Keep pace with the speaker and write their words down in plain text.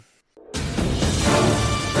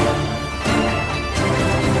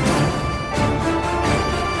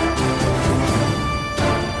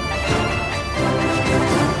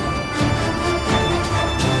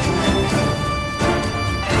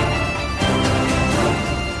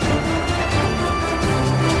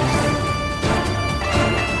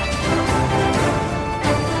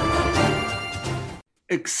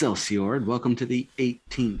Excelsior, and welcome to the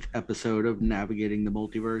 18th episode of Navigating the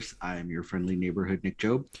Multiverse. I am your friendly neighborhood Nick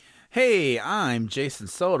Job. Hey, I'm Jason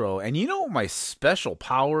Soto, and you know what my special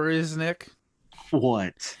power is, Nick?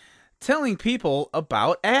 What? Telling people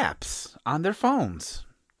about apps on their phones.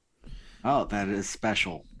 Oh, that is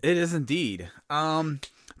special. It is indeed.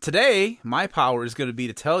 Today, my power is going to be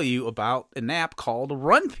to tell you about an app called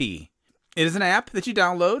RunPee. It is an app that you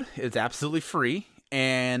download. It's absolutely free,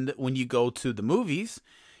 and when you go to the movies,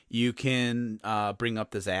 you can bring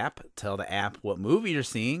up this app, tell the app what movie you're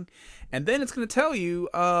seeing, and then it's going to tell you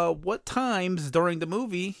what times during the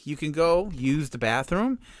movie you can go use the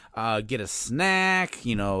bathroom, get a snack,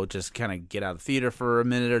 just kind of get out of the theater for a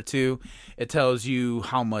minute or two. It tells you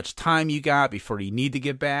how much time you got before you need to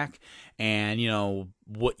get back, and,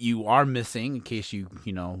 what you are missing in case you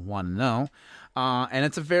want to know. And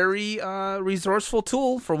it's a very resourceful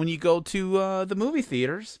tool for when you go to the movie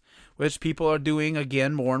theaters, which people are doing,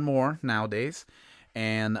 again, more and more nowadays.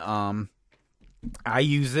 And I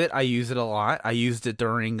use it. I use it a lot. I used it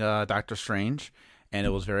during Doctor Strange, and it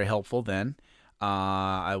was very helpful then.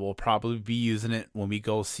 I will probably be using it when I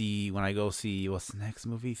go see, what's the next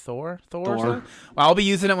movie? Thor? Well, I'll be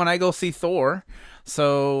using it when I go see Thor.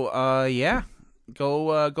 So, yeah.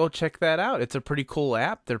 Go check that out. It's a pretty cool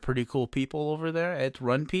app. They're pretty cool people over there at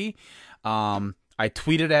RunPee. I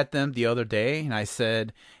tweeted at them the other day and I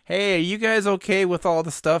said, "Hey, are you guys okay with all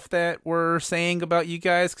the stuff that we're saying about you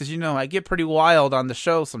guys? Because I get pretty wild on the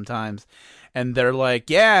show sometimes." And they're like,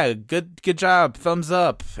 "Yeah, good job, thumbs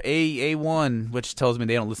up, A1," which tells me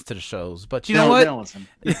they don't listen to the shows. But you know what? They don't listen.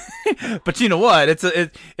 But you know what?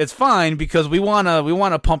 It's fine because we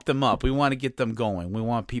wanna pump them up. We want to get them going. We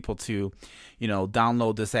want people to,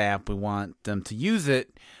 download this app. We want them to use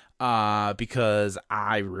it. Because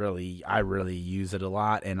I really use it a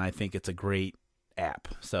lot, and I think it's a great app.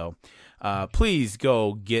 So, please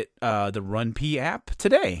go get the RunPee app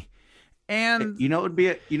today. And it'd be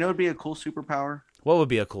a cool superpower. What would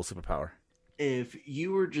be a cool superpower? If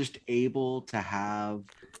you were just able to have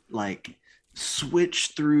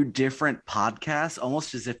switch through different podcasts,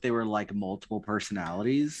 almost as if they were like multiple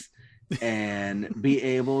personalities, and be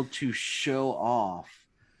able to show off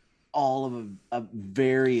all of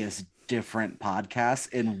various different podcasts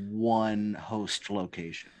in one host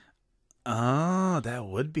location. Oh, that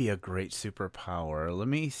would be a great superpower. Let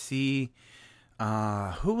me see.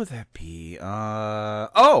 Who would that be? I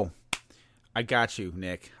got you,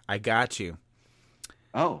 Nick. I got you.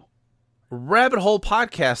 Oh.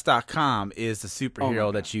 RabbitHolePodcast.com is the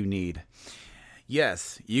superhero that you need.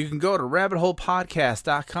 Yes, you can go to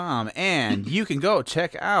RabbitHolePodcast.com and you can go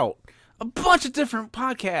check out a bunch of different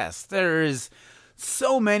podcasts. There is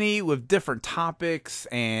so many with different topics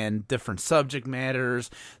and different subject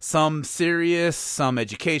matters. Some serious, some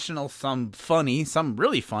educational, some funny, some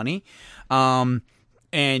really funny. And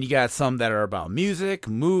you got some that are about music,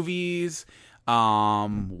 movies,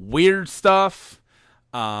 weird stuff,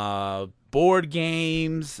 board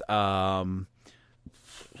games,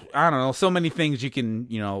 I don't know, so many things you can,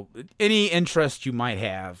 any interest you might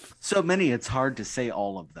have. So many, it's hard to say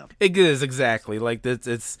all of them. It is, exactly. Like,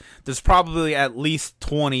 there's probably at least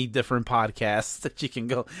 20 different podcasts that you can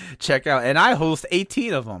go check out. And I host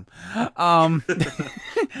 18 of them.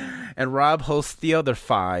 And Rob hosts the other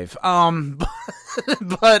 5. But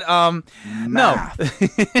no.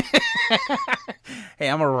 Hey,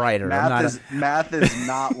 I'm a writer. Math is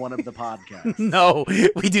not one of the podcasts. No,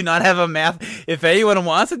 we do not have a math. If anyone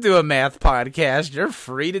wants to do a math podcast, you're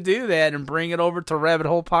free to do that and bring it over to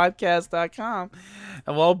rabbitholepodcast.com.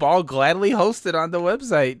 And I'll gladly host it on the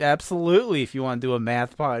website. Absolutely. If you want to do a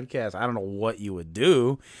math podcast, I don't know what you would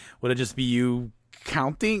do. Would it just be you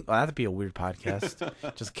counting? Well, that'd be a weird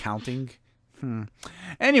podcast. Just counting.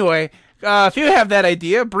 Anyway, if you have that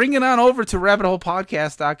idea, bring it on over to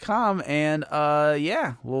rabbitholepodcast.com, and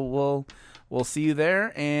yeah, we'll see you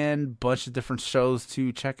there, and a bunch of different shows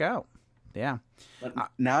to check out. Yeah. But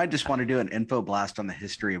now I just want to do an info blast on the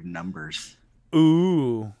history of numbers.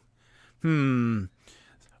 Ooh.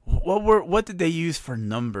 What did they use for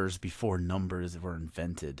numbers before numbers were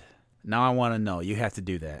invented? Now I want to know. You have to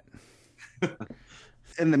do that.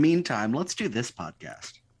 In the meantime, let's do this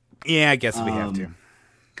podcast. Yeah, I guess we have to.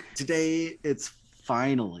 Today, it's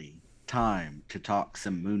finally time to talk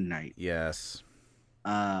some Moon Knight. Yes.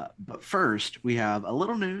 But first, we have a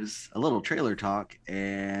little news, a little trailer talk,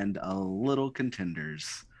 and a little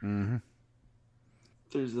contenders. Mm-hmm.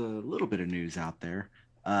 There's a little bit of news out there.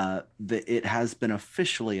 It has been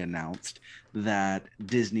officially announced that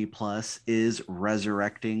Disney Plus is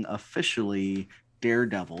resurrecting officially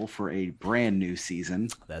Daredevil for a brand new season.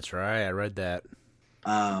 That's right. I read that.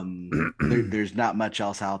 There's not much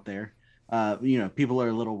else out there. People are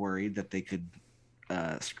a little worried that they could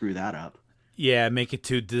screw that up. Yeah, make it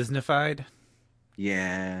too Disneyfied.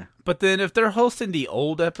 Yeah. But then if they're hosting the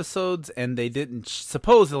old episodes and they didn't,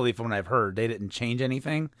 supposedly from what I've heard, they didn't change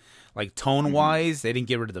anything, like tone-wise, they didn't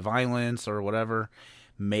get rid of the violence or whatever,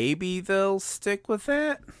 maybe they'll stick with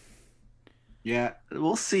that? Yeah,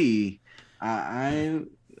 we'll see.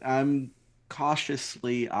 I'm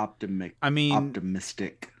cautiously optimistic.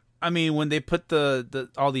 Optimistic. I mean, when they put the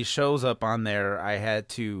all these shows up on there, I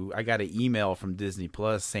got an email from Disney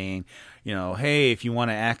Plus saying, hey, if you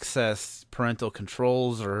want to access parental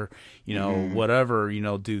controls or, whatever,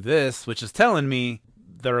 do this, which is telling me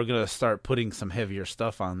they're going to start putting some heavier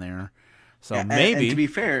stuff on there. So maybe. And to be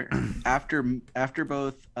fair, after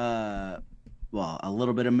both, a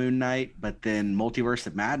little bit of Moon Knight, but then Multiverse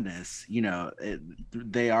of Madness,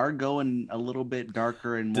 they are going a little bit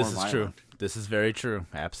darker and more violent. True. This is very true.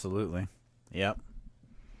 Absolutely. Yep.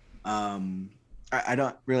 I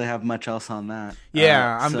don't really have much else on that.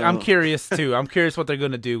 Yeah, I'm curious too. I'm curious what they're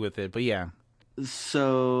going to do with it, but yeah.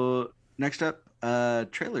 So next up,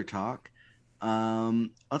 trailer talk.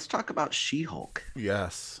 Let's talk about She-Hulk.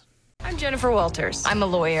 Yes. I'm Jennifer Walters. I'm a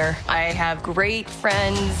lawyer. I have great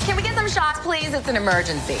friends. Can we get some shots, please? It's an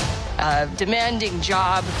emergency. A demanding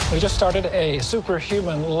job. We just started a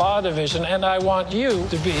superhuman law division, and I want you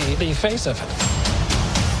to be the face of it.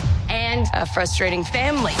 And a frustrating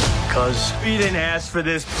family. Because you didn't ask for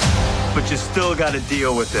this, but you still got to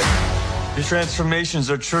deal with it. Your transformations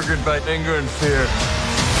are triggered by anger and fear.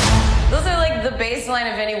 Those are like the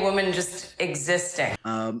baseline of any woman just existing.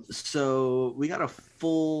 So we got a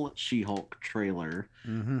full She-Hulk trailer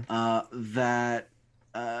that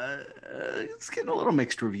it's getting a little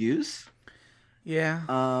mixed reviews.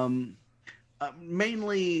 Yeah.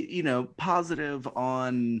 Mainly, positive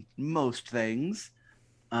on most things.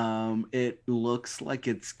 It looks like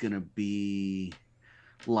it's gonna be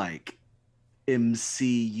like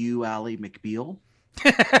MCU Ally McBeal.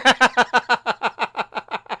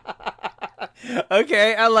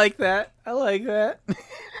 Okay, I like that.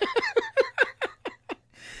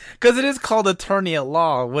 Because it is called Attorney at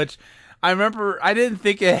Law, which I remember I didn't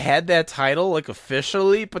think it had that title, like,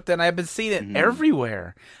 officially, but then I've been seeing it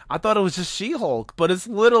everywhere. I thought it was just She-Hulk, but it's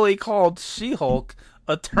literally called She-Hulk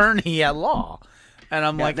Attorney at Law. And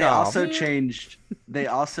I'm like, they also changed the,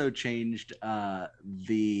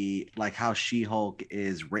 like, how She-Hulk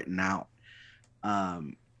is written out.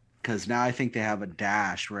 Because now I think they have a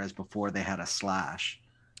dash, whereas before they had a slash.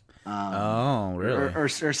 Oh, really? Or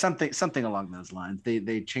something along those lines.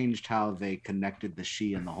 They changed how they connected the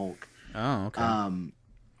She and the Hulk. Oh, okay.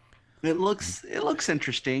 It looks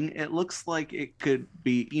interesting. It looks like it could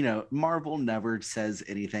be. Marvel never says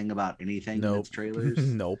anything about anything in its trailers.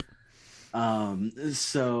 Nope.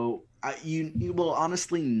 So you will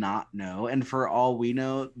honestly not know, and for all we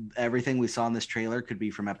know, everything we saw in this trailer could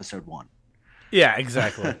be from episode 1. Yeah,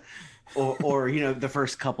 exactly. or the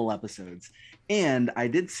first couple episodes. And I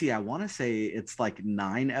did see, I want to say it's like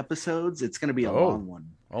 9 episodes. It's going to be a long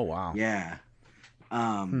one. Oh, wow. Yeah.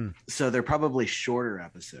 So they're probably shorter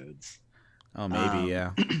episodes. Oh, maybe,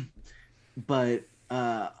 yeah. But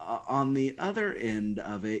on the other end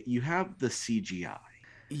of it, you have the CGI.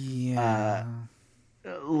 Yeah.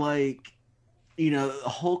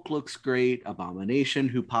 Hulk looks great. Abomination,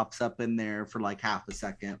 who pops up in there for like half a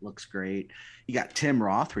second, looks great. You got Tim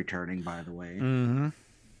Roth returning, by the way. Mm-hmm.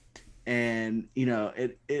 And,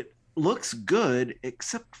 it looks good,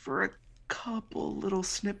 except for a couple little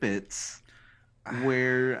snippets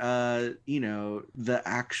where, the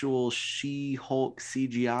actual She-Hulk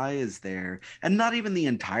CGI is there. And not even the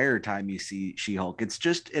entire time you see She-Hulk. It's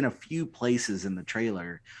just in a few places in the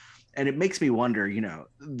trailer. And it makes me wonder,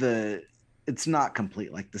 it's not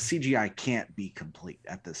complete. Like, the CGI can't be complete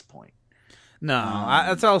at this point. No,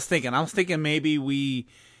 that's what I was thinking. I was thinking maybe we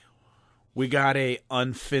got a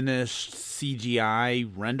unfinished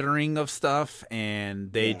CGI rendering of stuff,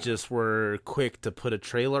 and they just were quick to put a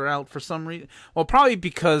trailer out for some reason. Well, probably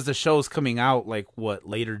because the show's coming out like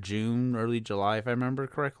later June, early July, if I remember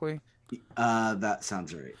correctly. That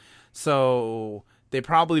sounds right. So they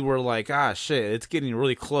probably were like, shit, it's getting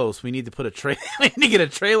really close. We need to put we need to get a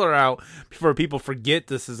trailer out before people forget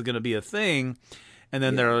this is going to be a thing. And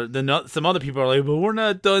then some other people are like, but we're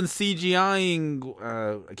not done CGIing.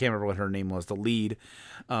 I can't remember what her name was, the lead.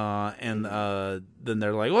 Then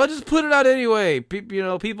they're like, well, just put it out anyway.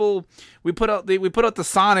 People, we put out the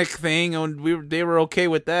Sonic thing, and they were okay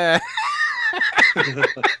with that.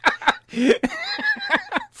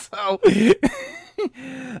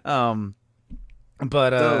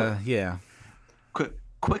 Yeah.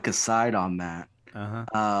 Quick aside on that.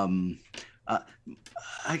 Um, uh,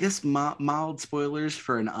 I guess mild spoilers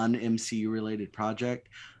for an un-MCU related project.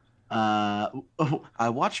 I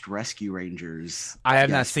watched Rescue Rangers. I have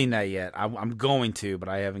not seen that yet. I'm going to, but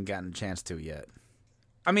I haven't gotten a chance to yet.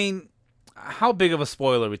 I mean, how big of a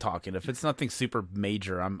spoiler are we talking? If it's nothing super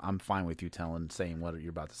major, I'm fine with you saying what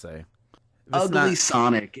you're about to say. Ugly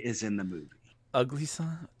Sonic is in the movie. Ugly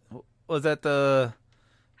Sonic? Was that the?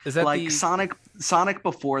 Is that like Sonic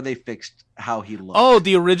before they fixed how he looked? Oh,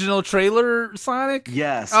 the original trailer Sonic?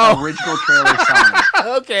 Yes, original trailer Sonic.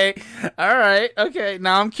 Okay, all right, okay.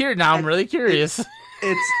 Now I'm curious. Now I'm really curious.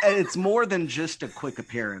 It's more than just a quick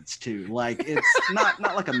appearance too. Like it's not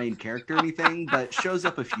like a main character or anything, but shows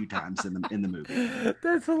up a few times in the movie.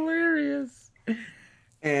 That's hilarious.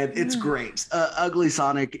 And it's great. Ugly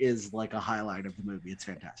Sonic is like a highlight of the movie. It's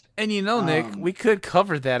fantastic. And Nick, we could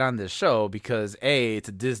cover that on this show because A, it's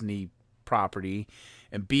a Disney property,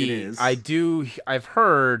 and B, I've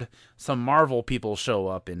heard some Marvel people show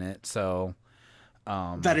up in it. So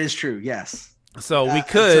that is true. Yes. So we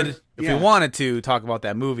could, if we wanted to, talk about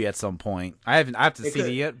that movie at some point. I have to see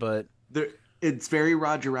it yet, but it's very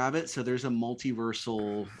Roger Rabbit. So there's a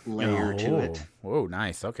multiversal layer to it. Whoa,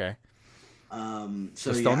 nice. Okay. So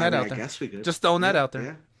just throwing that out there. I guess we could. Just throwing that out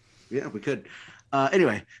there. Yeah, we could.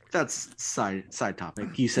 Anyway, that's side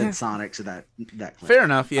topic. You said Sonic, so that clip. Fair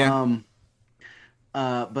enough. Yeah.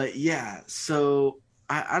 But yeah, so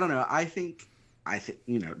I don't know. I think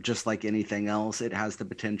just like anything else, it has the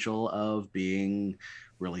potential of being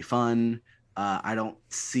really fun. I don't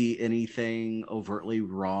see anything overtly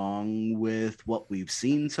wrong with what we've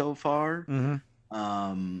seen so far.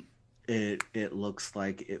 Mm-hmm. It looks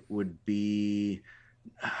like it would be.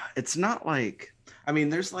 It's not like. I mean,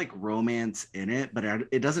 there's like romance in it, but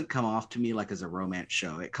it doesn't come off to me like as a romance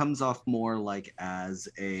show. It comes off more like as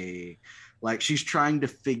she's trying to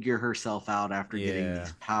figure herself out after getting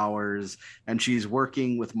these powers, and she's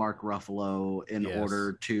working with Mark Ruffalo in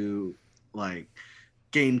order to like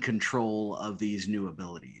gain control of these new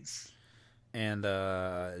abilities. And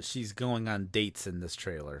she's going on dates in this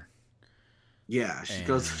trailer. Yeah, she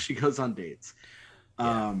goes on dates.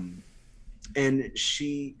 And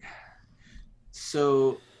she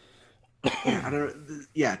I don't know.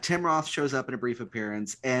 Yeah, Tim Roth shows up in a brief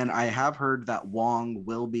appearance, and I have heard that Wong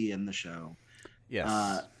will be in the show.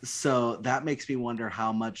 Yes. So that makes me wonder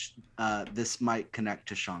how much this might connect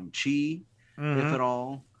to Shang-Chi, if at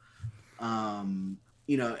all.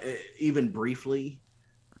 Even briefly.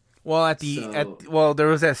 Well, there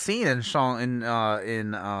was that scene in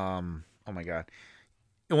oh my God.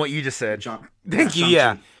 And what you just said. Thank you.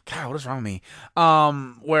 Yeah. God, what is wrong with me?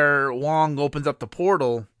 Where Wong opens up the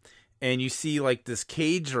portal and you see like this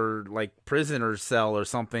cage or like prisoner cell or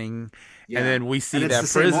something. Yeah. And then we see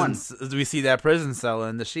that prison cell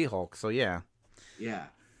in the She-Hulk. So yeah. Yeah.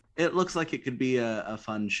 It looks like it could be a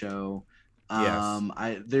fun show. Yes.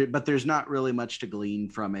 But there's not really much to glean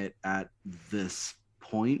from it at this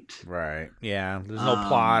point. Right. Yeah. There's no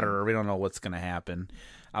plot, or we don't know what's going to happen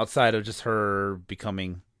outside of just her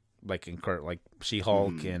becoming like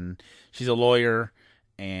She-Hulk, and she's a lawyer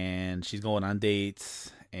and she's going on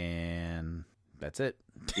dates, and that's it.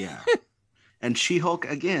 Yeah. And She-Hulk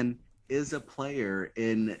again is a player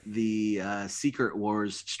in the Secret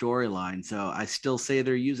Wars storyline. So I still say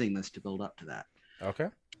they're using this to build up to that. Okay.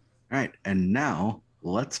 All right. And now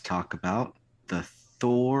let's talk about the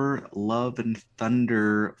Thor Love and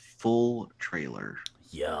Thunder full trailer.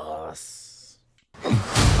 Yes.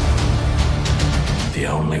 The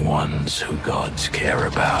only ones who gods care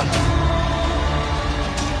about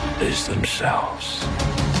is themselves.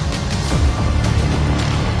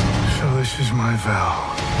 So this is my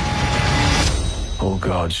vow. All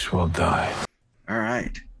gods will die. All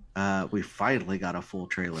right. We finally got a full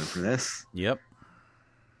trailer for this. Yep.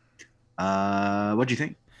 What'd you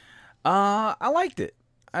think? I liked it.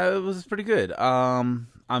 It was pretty good. I'm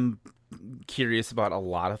curious about a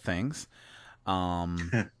lot of things.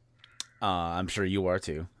 I'm sure you are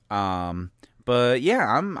too. But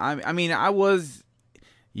yeah,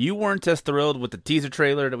 you weren't as thrilled with the teaser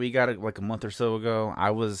trailer that we got like a month or so ago.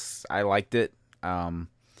 I liked it.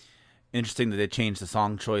 Interesting that they changed the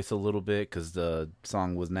song choice a little bit, because the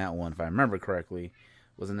song wasn't that one, if I remember correctly.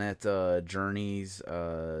 Wasn't that Journey's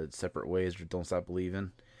Separate Ways or Don't Stop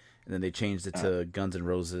Believing? And then they changed it to Guns N'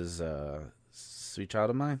 Roses' Sweet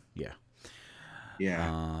Child of Mine? Yeah.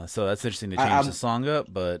 Yeah. So that's interesting to change the song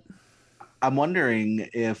up, but I'm wondering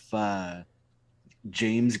if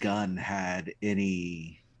James Gunn had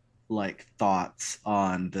any like thoughts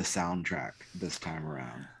on the soundtrack this time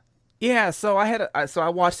around. Yeah, so I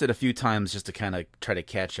watched it a few times just to kind of try to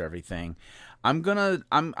catch everything. I'm going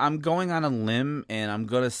on a limb, and I'm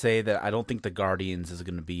gonna say that I don't think the Guardians is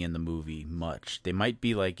gonna be in the movie much. They might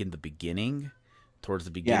be like in the beginning, towards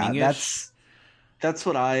the beginning. Yeah, that's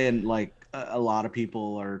what I and like a lot of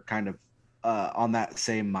people are kind of on that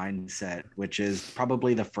same mindset, which is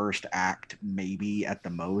probably the first act, maybe at the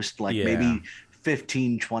most, like maybe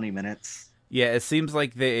 15, 20 minutes. Yeah, it seems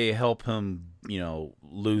like they help him,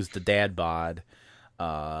 lose the dad bod.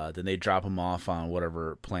 Then they drop him off on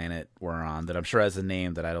whatever planet we're on that I'm sure has a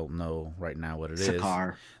name that I don't know right now what it is.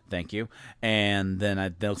 Sakaar. Thank you. And then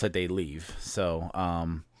it looks like they leave. So,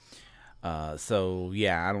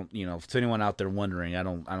 yeah, I don't, to anyone out there wondering, I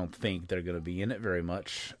don't think they're going to be in it very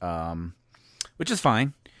much. Which is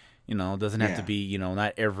fine. It doesn't have to be,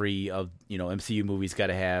 not every of, MCU movies got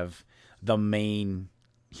to have the main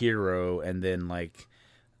hero and then like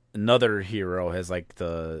another hero has like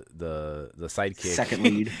the sidekick, second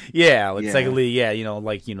lead. Second lead.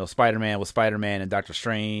 Yeah, Spider-Man with Spider-Man and Doctor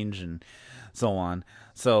Strange and so on.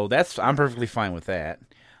 So I'm perfectly fine with that.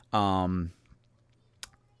 And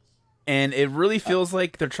it really feels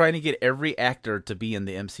like they're trying to get every actor to be in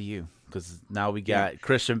the MCU because now we got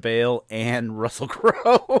Christian Bale and Russell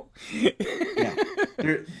Crowe.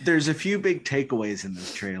 There's a few big takeaways in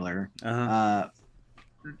this trailer.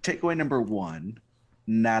 Takeaway number 1.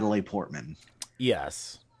 Natalie Portman.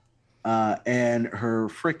 Yes. And her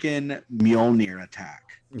frickin' Mjolnir attack.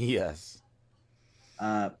 Yes.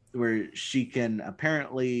 Where she can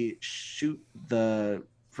apparently shoot the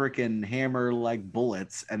frickin' hammer like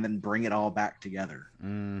bullets and then bring it all back together.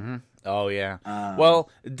 Mm-hmm. Oh, yeah. Well,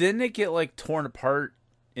 didn't it get like torn apart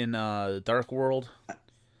in Dark World?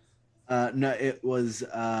 No, it was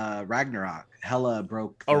Ragnarok. Hela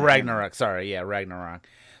broke. Oh, Ragnarok. Sorry. Yeah, Ragnarok.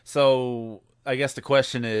 So I guess the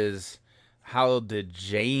question is, how did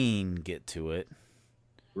Jane get to it?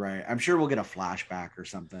 Right. I'm sure we'll get a flashback or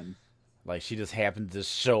something. Like she just happened to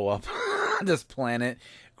show up on this planet,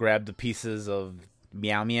 grab the pieces of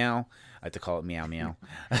Meow Meow. I like to call it Meow Meow.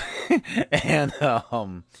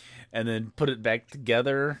 and then put it back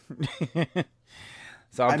together.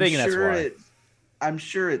 So I'm thinking that's why. I'm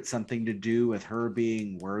sure it's something to do with her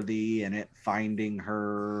being worthy and it finding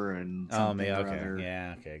her and something or other.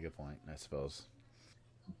 Yeah, okay, good point, I suppose.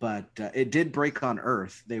 But it did break on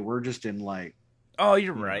Earth. They were just in like... Oh,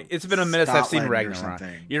 you're right. It's been a minute since I've seen Scotland Ragnarok.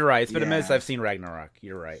 You're right. It's been a minute since I've seen Ragnarok.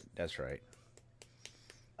 You're right. That's right.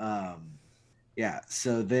 Yeah,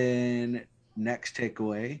 so then next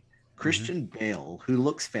takeaway, Christian Bale, who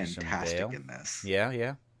looks fantastic in this.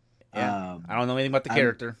 Yeah. I don't know anything about the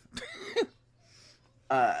character.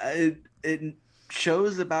 It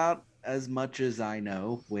shows about as much as I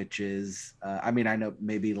know, which is, I know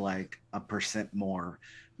maybe like 1% more,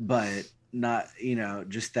 but not,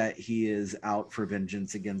 just that he is out for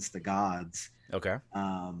vengeance against the gods. Okay.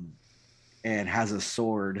 And has a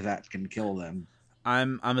sword that can kill them.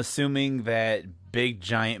 I'm assuming that big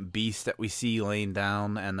giant beast that we see laying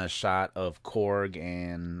down and the shot of Korg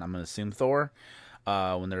and I'm gonna assume Thor,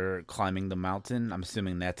 when they're climbing the mountain. I'm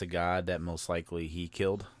assuming that's a god that most likely he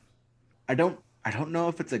killed. I don't know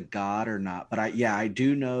if it's a god or not, but I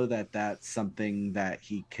do know that that's something that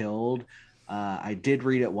he killed. I did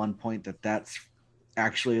read at one point that that's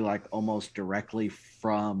actually like almost directly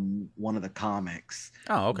from one of the comics.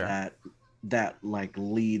 Oh, okay. That like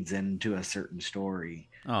leads into a certain story.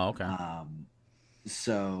 Oh, okay.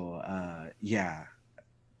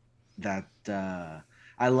 That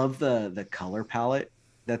I love the color palette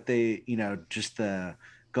that they, just the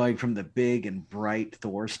going from the big and bright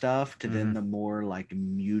Thor stuff to then the more like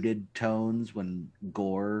muted tones when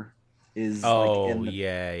Gore is in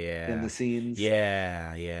the scenes.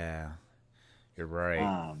 Yeah. You're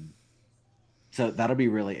right. So that'll be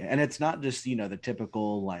really, and it's not just, the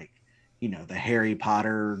typical like, the Harry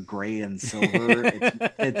Potter gray and silver.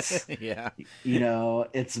 It's yeah.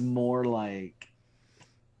 It's more like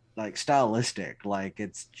stylistic. Like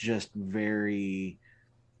it's just very,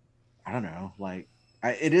 I don't know, like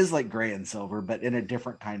it is like gray and silver, but in a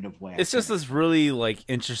different kind of way. It's just this really like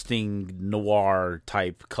interesting noir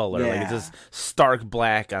type color. Yeah. Like it's just stark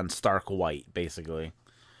black on stark white, basically.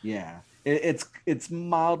 Yeah. It's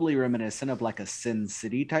mildly reminiscent of like a Sin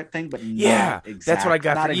City type thing, but not that's what I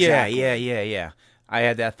got. Exactly. Yeah. I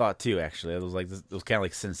had that thought too. Actually, it was like those kind of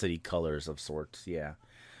like Sin City colors of sorts. Yeah.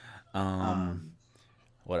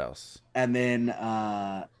 What else? And then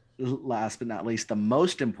last but not least, the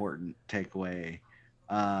most important takeaway: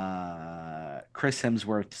 Chris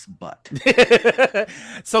Hemsworth's butt.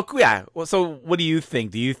 So yeah. So what do you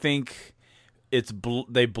think? Do you think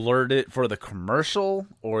they blurred it for the commercial,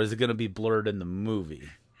 or is it going to be blurred in the movie?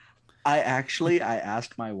 I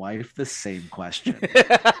asked my wife the same question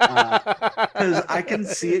because I can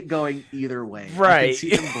see it going either way. Right. I can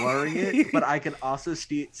see them blurring it, but I can also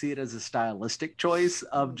see it as a stylistic choice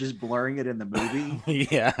of just blurring it in the movie.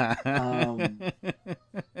 Yeah.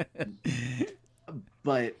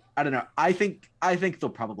 But I don't know. I think they'll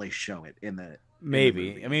probably show it in the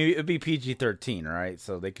maybe. I mean, it'd be PG-13, right?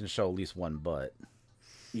 So they can show at least one butt.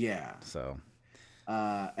 Yeah. So.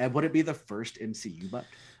 And would it be the first MCU butt?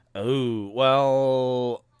 Oh,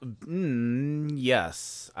 well,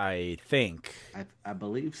 yes, I think. I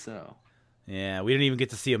believe so. Yeah, we didn't even get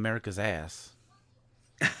to see America's ass.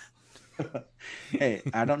 Hey,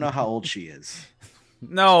 I don't know how old she is.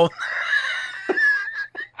 No.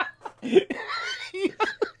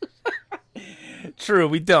 True,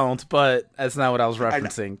 we don't, but that's not what I was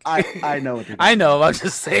referencing. I know what you're doing. I know, I'm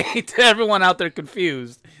just saying to everyone out there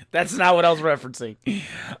confused. That's not what I was referencing.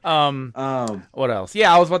 What else?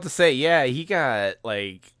 Yeah, I was about to say, yeah, he got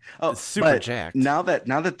like super jacked. Now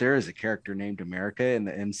that there is a character named America in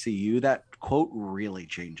the MCU, that quote really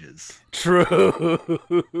changes. True.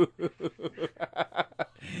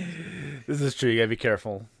 This is true. You gotta be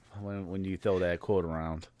careful when you throw that quote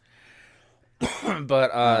around.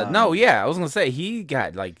 But no, yeah, I was gonna say he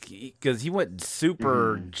got like because he went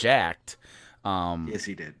super jacked. Yes,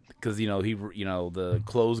 he did. Because the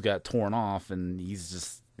clothes got torn off and he's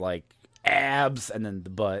just like abs and then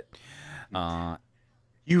the butt.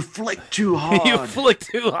 You flick too hard. You flick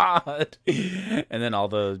too hard. And then all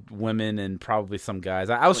the women and probably some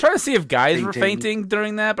guys. I was trying to see if guys were fainting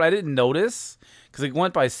during that, but I didn't notice because it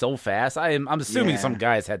went by so fast. I'm assuming some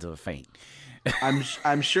guys had to faint.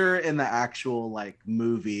 I'm sure in the actual like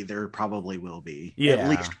movie there probably will be at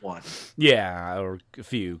least one. Yeah, or a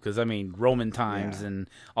few, because I mean Roman times and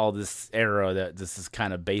all this era that this is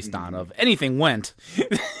kind of based on of anything went.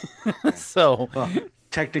 So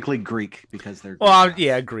technically Greek because they're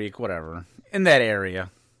Greek, whatever in that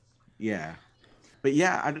area. Yeah, but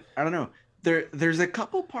yeah, I don't know. There's a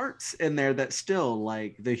couple parts in there that still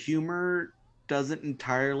like the humor doesn't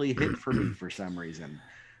entirely hit for me for some reason.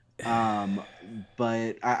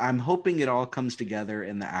 But I'm hoping it all comes together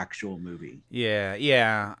in the actual movie.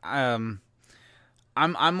 Yeah. I'm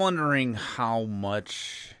wondering how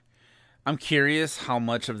much. I'm curious how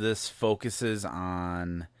much of this focuses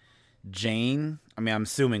on Jane. I mean, I'm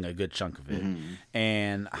assuming a good chunk of it,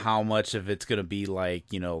 and how much of it's gonna be like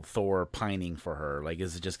Thor pining for her. Like,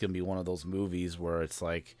 is it just gonna be one of those movies where it's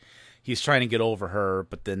like he's trying to get over her,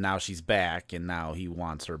 but then now she's back, and now he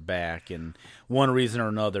wants her back, and one reason or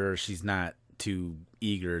another, she's not too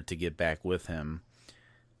eager to get back with him.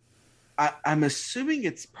 I'm assuming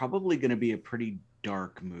it's probably going to be a pretty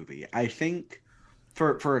dark movie. I think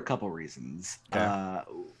for a couple reasons. Yeah.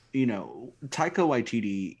 Taika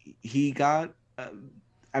Waititi, he got. A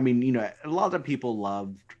lot of people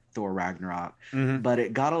loved Thor Ragnarok, but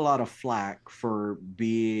it got a lot of flack for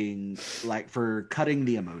being like for cutting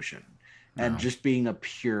the emotion and just being a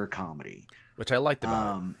pure comedy, which I liked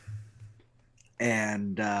about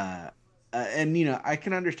it. I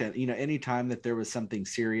can understand, anytime that there was something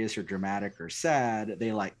serious or dramatic or sad,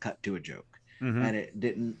 they like cut to a joke, and it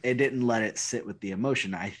didn't let it sit with the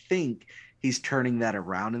emotion. I think he's turning that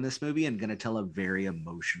around in this movie and going to tell a very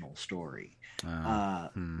emotional story.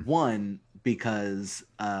 One, because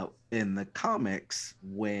in the comics,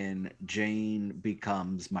 when Jane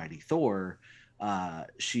becomes Mighty Thor,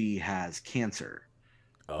 she has cancer.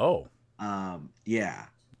 Oh. Yeah.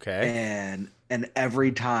 Okay. And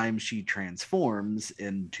every time she transforms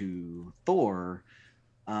into Thor,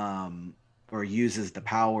 or uses the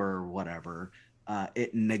power or whatever,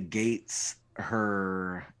 it negates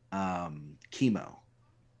her chemo.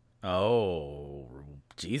 Oh,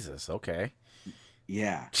 Jesus. Okay.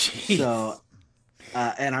 Yeah. Jeez. So,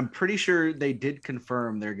 and I'm pretty sure they did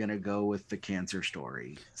confirm they're going to go with the cancer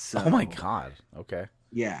story. So, oh my God. Okay.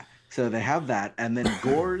 Yeah. So they have that. And then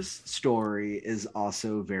Gore's story is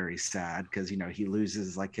also very sad because, he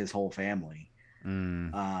loses like his whole family.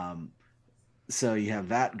 So you have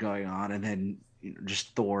that going on. And then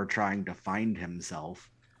just Thor trying to find himself.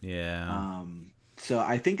 Yeah. So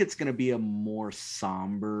I think it's going to be a more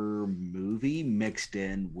somber movie mixed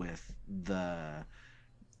in with the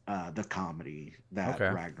comedy that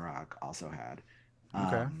Ragnarok also had.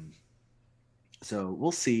 Okay. So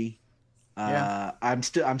we'll see. I'm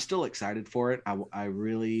still excited for it. I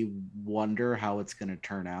really wonder how it's going to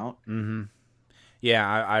turn out.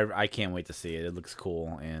 Yeah, I can't wait to see it. It looks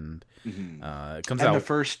cool, and it comes and out. The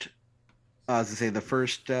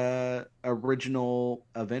first original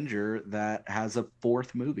Avenger that has a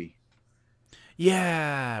fourth movie.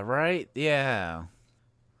 Yeah, right. Yeah.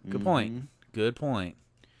 Good point. Good point.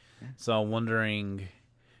 So I'm wondering,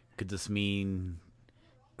 could this mean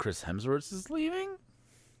Chris Hemsworth is leaving?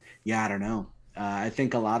 Yeah, I don't know. I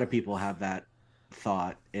think a lot of people have that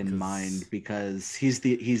thought in mind because he's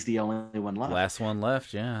the only one left. Last one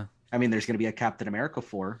left, yeah. I mean, there's going to be a Captain America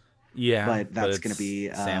 4. Yeah, but that's going to be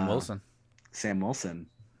Sam Wilson. Sam Wilson.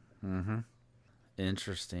 Mm-hmm.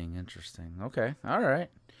 Interesting. Okay, all right.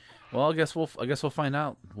 Well, I guess we'll find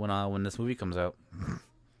out when this movie comes out.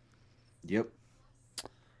 Yep.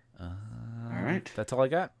 All right. That's all I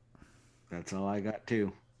got. That's all I got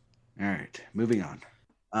too. All right, moving on.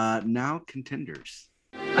 Now contenders.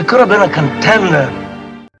 I could have been a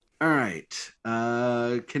contender. All right,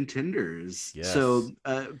 contenders. Yes. So,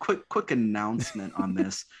 quick announcement on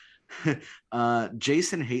this.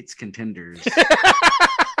 Jason hates contenders.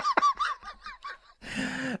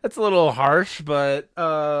 That's a little harsh, but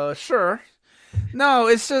sure. No,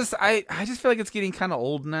 it's just I just feel like it's getting kind of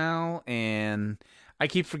old now, and I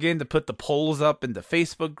keep forgetting to put the polls up in the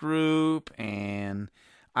Facebook group, and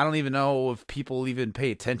I don't even know if people even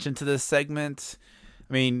pay attention to this segment.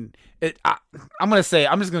 I mean, I'm just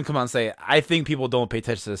gonna come out and say I think people don't pay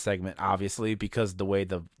attention to this segment, obviously, because the way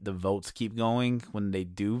the votes keep going when they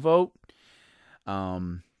do vote.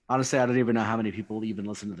 Honestly, I don't even know how many people even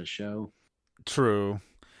listen to the show. True.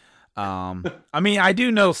 I mean, I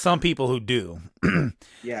do know some people who do.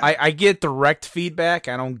 Yeah. I get direct feedback.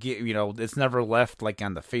 I don't get, it's never left like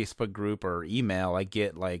on the Facebook group or email. I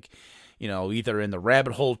get like, either in the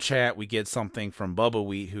rabbit hole chat, we get something from Bubba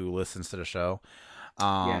Wheat who listens to the show.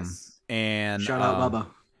 Yes. And shout out Bubba.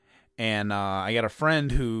 And I got a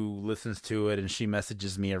friend who listens to it, and she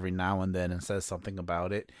messages me every now and then and says something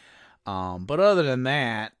about it. But other than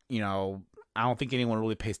that, I don't think anyone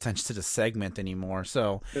really pays attention to the segment anymore.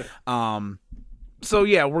 So, so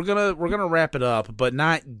yeah, we're gonna wrap it up, but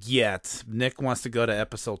not yet. Nick wants to go to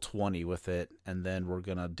episode 20 with it, and then we're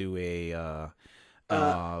gonna do a.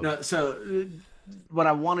 No, so what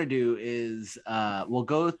I want to do is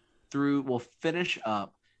we'll finish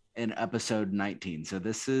up in episode 19. So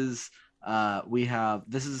this is I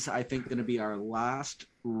think going to be our last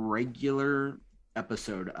regular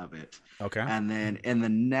episode of it. Okay. And then in the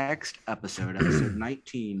next episode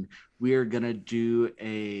 19, we are going to do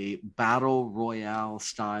a battle royale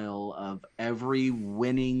style of every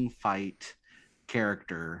winning fight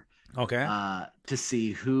character. Okay. To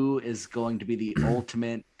see who is going to be the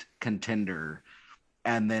ultimate contender.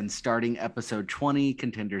 And then starting episode 20,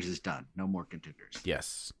 contenders is done. No more contenders.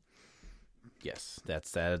 Yes, that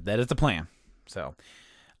is the plan. So,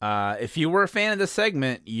 if you were a fan of this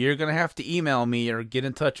segment, you're gonna have to email me or get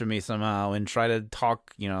in touch with me somehow and try to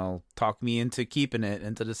talk me into keeping it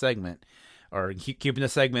into the segment, or keeping the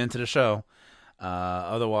segment into the show.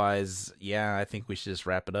 Otherwise, yeah, I think we should just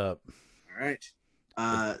wrap it up. All right.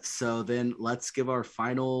 So then let's give our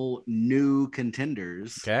final new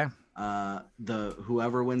contenders. Okay.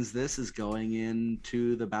 Whoever wins this is going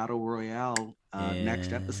into the battle royale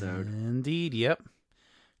next episode. Indeed. Yep.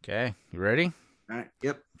 Okay. You ready? All right.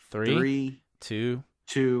 Yep. 3, 2,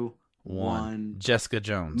 1. Jessica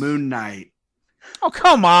Jones. Moon Knight. Oh,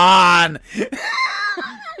 come on.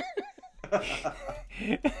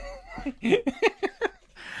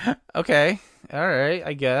 Okay. All right.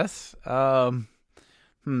 I guess. Well,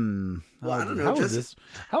 I don't know.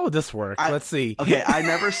 How would this work? Let's see. Okay, I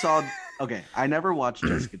never watched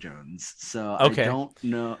Jessica Jones, so okay. I don't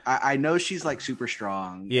know. I know she's like super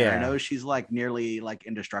strong. Yeah. I know she's like nearly like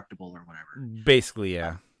indestructible or whatever. Basically,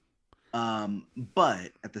 yeah.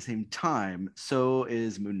 But at the same time, so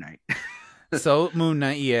is Moon Knight. So Moon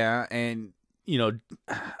Knight, yeah, and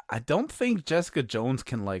I don't think Jessica Jones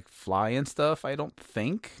can like fly and stuff. I don't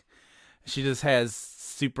think. She just has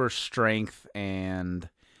super strength, and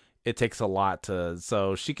it takes a lot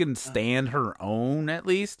so she can stand her own at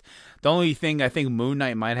least. The only thing I think Moon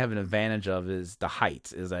Knight might have an advantage of is the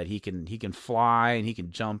height, is that he can fly and he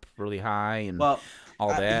can jump really high and all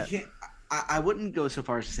that. I wouldn't go so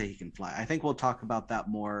far as to say he can fly. I think we'll talk about that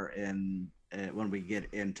more when we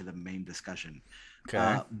get into the main discussion.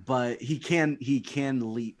 Okay. But he can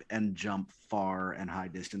leap and jump far and high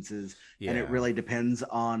distances, and it really depends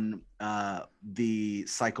on the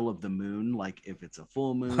cycle of the moon, like if it's a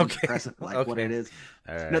full moon, crescent, like what it is.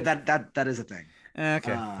 All right. No, that is a thing.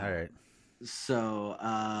 Okay. All right. So,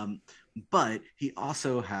 but he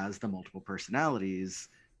also has the multiple personalities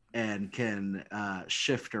and can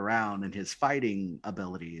shift around in his fighting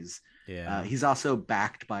abilities. Yeah. He's also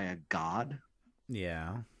backed by a god.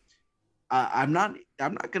 Yeah. I'm not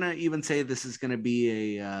gonna even say this is gonna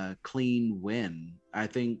be a clean win. I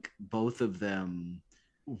think both of them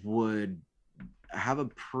would have a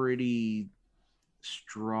pretty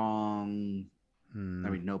strong I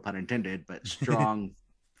mean, no pun intended, but strong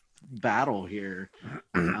battle here.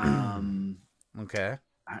 Okay.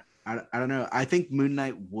 I don't know. I think Moon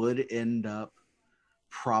Knight would end up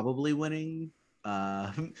probably winning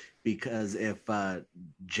because if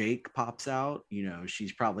Jake pops out,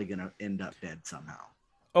 she's probably going to end up dead somehow.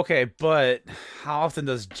 Okay, but how often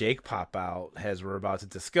does Jake pop out, as we're about to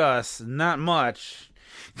discuss? Not much.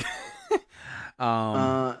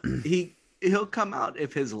 He'll come out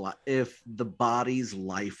if the body's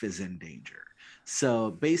life is in danger.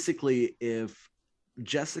 So basically, if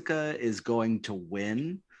Jessica is going to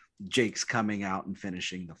win, Jake's coming out and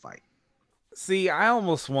finishing the fight. See, I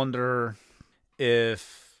almost wonder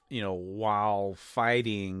if, while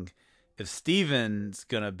fighting, if Steven's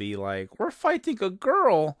gonna be like, we're fighting a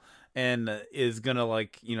girl, and is gonna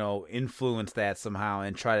influence that somehow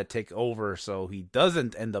and try to take over so he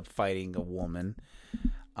doesn't end up fighting a woman.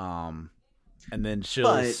 And then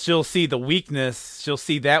she'll see the weakness, she'll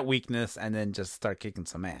see that weakness, and then just start kicking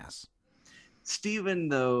some ass. Steven,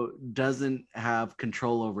 though, doesn't have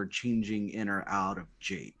control over changing in or out of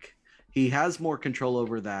Jake. He has more control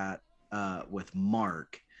over that with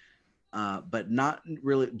Mark, but not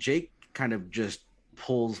really. Jake kind of just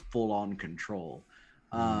pulls full-on control.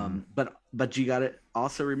 But you got to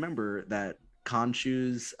also remember that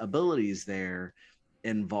Khonshu's abilities there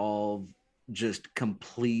involve just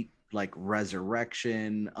complete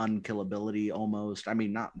resurrection, unkillability almost. I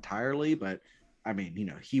mean, not entirely, but I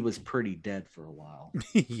mean, he was pretty dead for a while.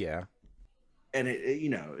 Yeah. And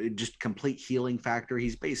it just complete healing factor.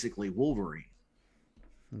 He's basically Wolverine.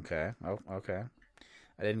 Okay. Oh, okay.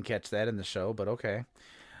 I didn't catch that in the show, but okay.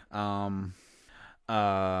 I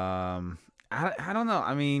don't know.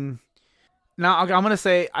 I mean, now I'm going to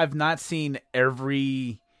say I've not seen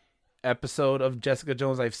every episode of Jessica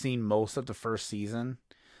Jones. I've seen most of the first season.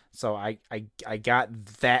 So I got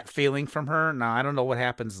that feeling from her. Now, I don't know what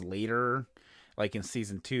happens later, like in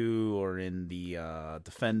season 2 or in the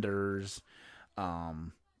Defenders.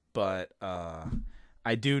 But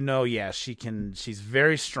I do know, yeah, she's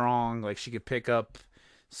very strong. Like, she could pick up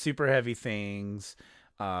super heavy things.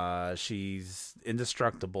 She's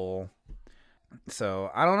indestructible.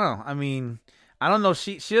 So I don't know. I mean, I don't know.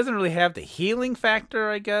 She doesn't really have the healing factor,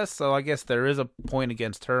 I guess. So I guess there is a point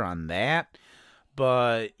against her on that.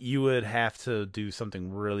 But you would have to do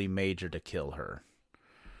something really major to kill her.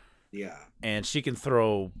 Yeah. And she can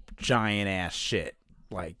throw giant ass shit.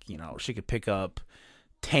 Like, she could pick up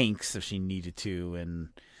tanks if she needed to and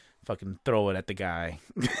fucking throw it at the guy.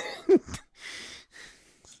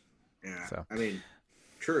 Yeah. So. I mean,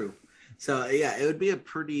 true. So, yeah, it would be a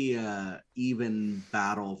pretty even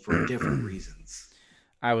battle for different reasons.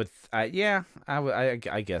 I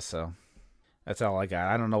guess so. That's all I got.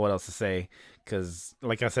 I don't know what else to say because,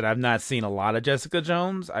 like I said, I've not seen a lot of Jessica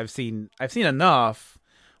Jones. I've seen enough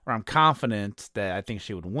where I'm confident that I think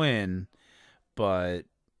she would win, but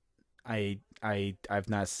I've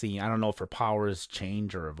not seen. I don't know if her powers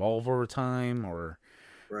change or evolve over time or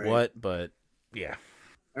what, but yeah.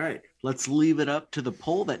 All right, let's leave it up to the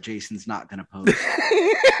poll that Jason's not going to post.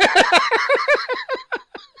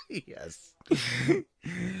 Yes.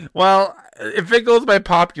 Well, if it goes by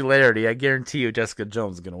popularity, I guarantee you Jessica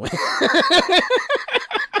Jones is going to win.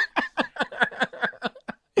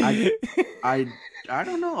 I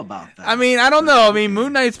don't know about that. I mean, I don't know. I mean,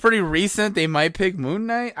 Moon Knight's pretty recent. They might pick Moon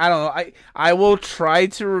Knight. I don't know. I will try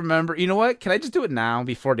to remember. You know what? Can I just do it now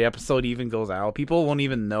before the episode even goes out? People won't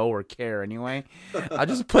even know or care anyway. I'll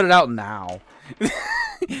just put it out now.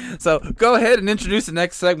 So go ahead and introduce the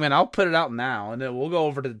next segment. I'll put it out now, and then we'll go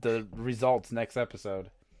over to the results next episode.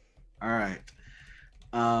 All right.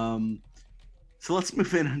 So let's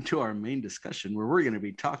move into our main discussion where we're going to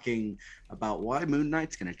be talking about why Moon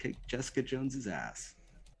Knight's going to kick Jessica Jones's ass.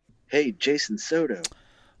 Hey, Jason Soto.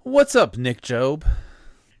 What's up, Nick Job?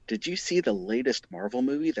 Did you see the latest Marvel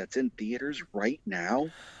movie that's in theaters right now?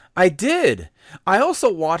 I did. I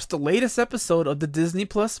also watched the latest episode of the Disney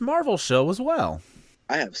Plus Marvel show as well.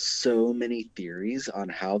 I have so many theories on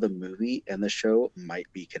how the movie and the show might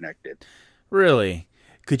be connected. Really?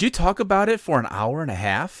 Could you talk about it for an hour and a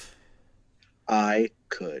half? I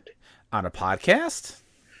could. On a podcast?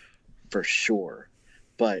 For sure.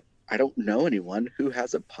 But I don't know anyone who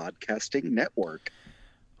has a podcasting network.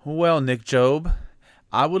 Well, Nick Job,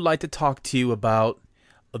 I would like to talk to you about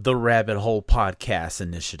the Rabbit Hole Podcast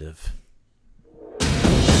Initiative.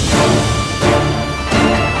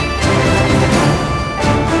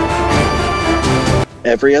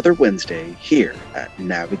 Every other Wednesday here at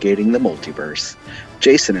Navigating the Multiverse,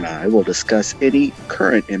 Jason and I will discuss any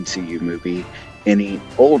current MCU movie, any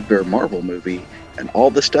older Marvel movie, and all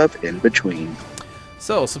the stuff in between.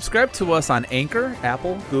 So subscribe to us on Anchor,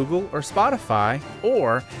 Apple, Google, or Spotify,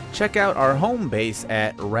 or check out our home base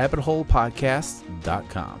at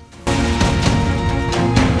rabbitholepodcast.com.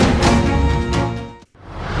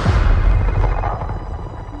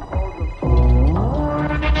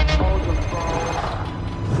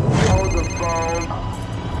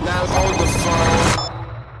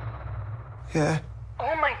 Yeah.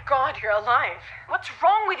 Oh my God, you're alive. What's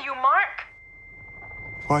wrong with you, Mark?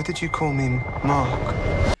 Why did you call me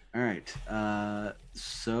Mark? All right.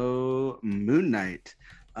 So Moon Knight.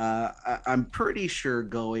 I'm pretty sure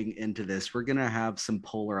going into this, we're gonna have some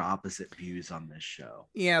polar opposite views on this show.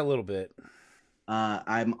 Yeah, a little bit.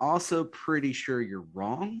 I'm also pretty sure you're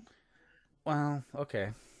wrong. Well,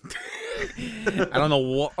 okay. I don't know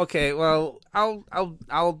what. Okay, well, I'll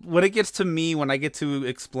when it gets to me, when I get to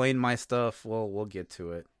explain my stuff, we'll get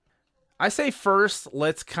to it. I say first,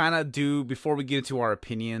 let's kind of do, before we get into our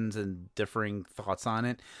opinions and differing thoughts on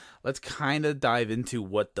it, let's kind of dive into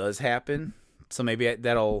what does happen. So maybe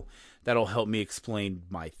that'll help me explain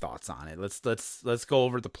my thoughts on it. Let's go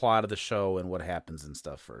over the plot of the show and what happens and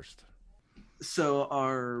stuff first. So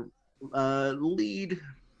our lead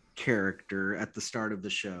character at the start of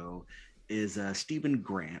the show is Stephen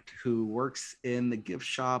Grant, who works in the gift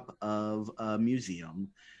shop of a museum,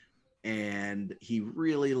 and he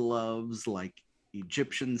really loves like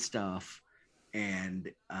Egyptian stuff,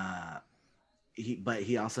 and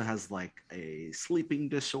he also has like a sleeping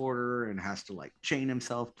disorder and has to like chain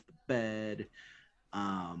himself to the bed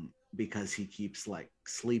because he keeps like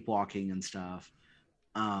sleepwalking and stuff.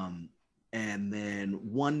 And then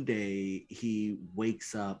one day he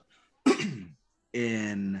wakes up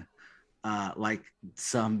in like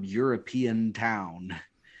some European town,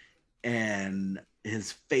 and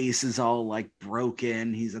his face is all like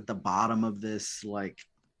broken. He's at the bottom of this like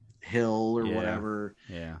hill or whatever.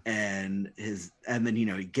 Yeah. And then, you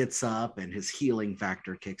know, he gets up and his healing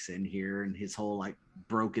factor kicks in here and his whole like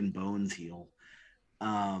broken bones heal.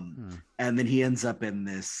 And then he ends up in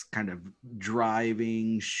this kind of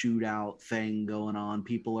driving shootout thing going on.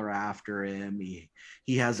 People are after him. He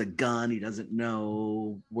has a gun. He doesn't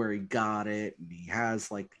know where he got it. And he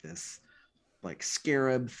has like this like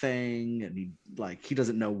scarab thing, and he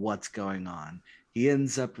doesn't know what's going on. He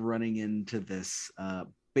ends up running into this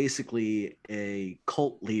basically a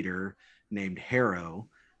cult leader named Harrow,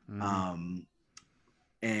 and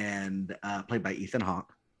played by Ethan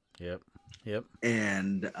Hawke. Yep.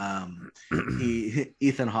 And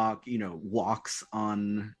Ethan Hawke, you know, walks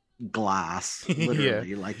on glass,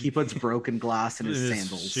 literally. Like he puts broken glass in his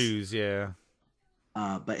sandals. Shoes, yeah.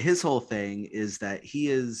 But his whole thing is that he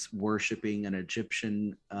is worshiping an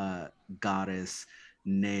Egyptian goddess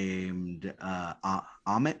named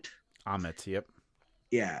Ammit. Ammit, yep.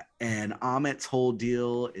 Yeah, and Ammit's whole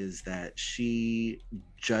deal is that she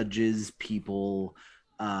judges people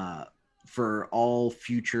for all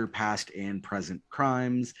future, past, and present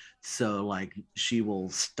crimes. So, like, she will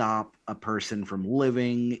stop a person from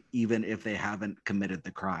living even if they haven't committed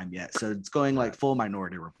the crime yet. So it's going like full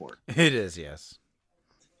Minority Report. It is, yes.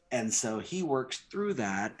 And so he works through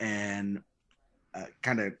that and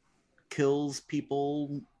kind of kills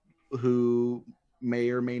people who may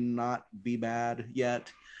or may not be bad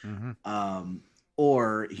yet.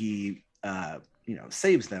 Or he,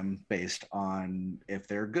 saves them based on if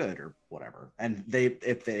they're good or whatever. And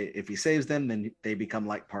if he saves them, then they become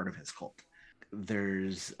like part of his cult.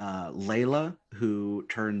 There's Layla, who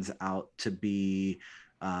turns out to be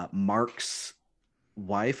Mark's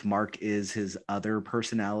wife. Mark is his other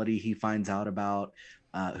personality he finds out about,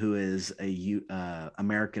 who is a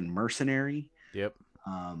American mercenary. Yep.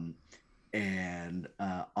 And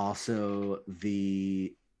also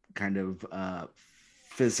the kind of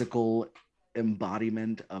physical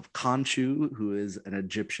embodiment of Khonshu, who is an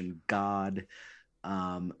Egyptian god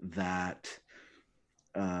that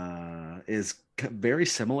is very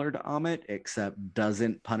similar to Ammit, except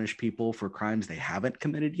doesn't punish people for crimes they haven't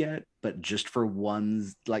committed yet, but just for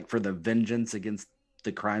ones, like for the vengeance against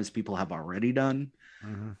the crimes people have already done.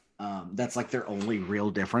 That's like their only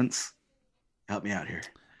real difference. Help me out here.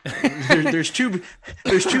 There's two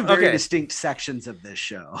very distinct sections of this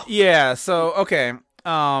show. Yeah. So okay.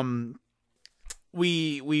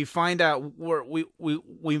 We find out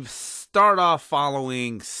we start off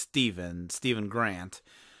following Stephen Grant,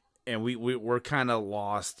 and we're kind of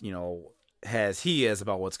lost, you know, as he is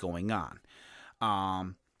about what's going on.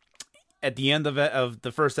 At the end of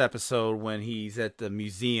the first episode, when he's at the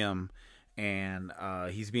museum and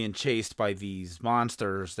he's being chased by these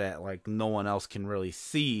monsters that like no one else can really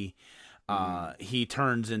see, he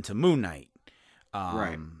turns into Moon Knight.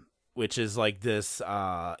 Right. which is like this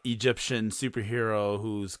Egyptian superhero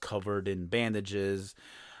who's covered in bandages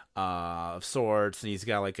of sorts, and he's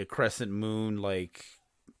got like a crescent moon like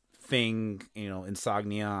thing,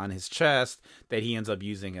 insignia on his chest that he ends up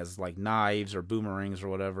using as like knives or boomerangs or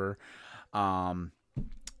whatever. And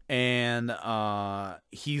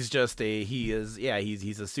he's a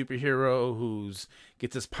superhero who's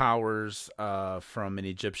gets his powers from an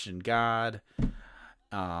Egyptian god.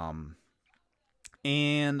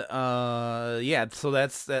 So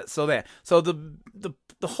that's that. So the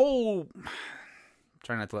whole. I'm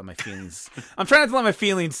trying not to let my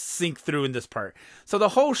feelings sink through in this part. So the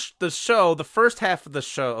whole the first half of the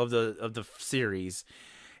show of the series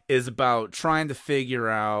is about trying to figure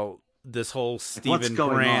out this whole Stephen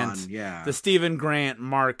Grant, the Stephen Grant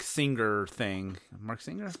Mark Singer thing. Mark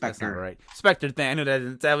Singer? Spectre. That's not right. Spectre thing. I knew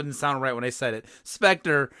that wouldn't sound right when I said it.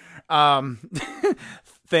 Spectre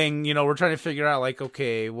thing. We're trying to figure out like,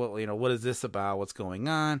 okay, well, what is this about? What's going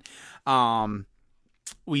on?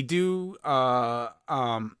 We do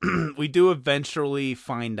eventually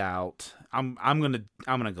find out. I'm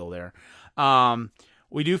gonna go there.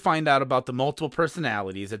 We do find out about the multiple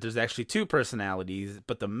personalities, that there's actually two personalities,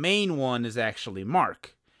 but the main one is actually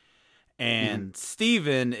Mark. And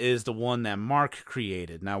Steven is the one that Mark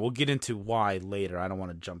created. Now, we'll get into why later. I don't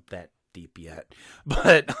want to jump that deep yet.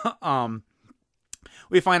 But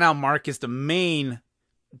we find out Mark is the main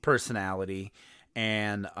personality,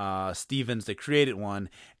 and Steven's the created one.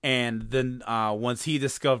 And then once he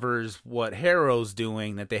discovers what Harrow's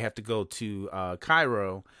doing, that they have to go to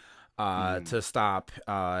Cairo to stop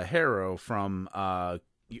Harrow from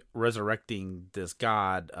resurrecting this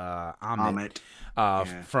god Ammit,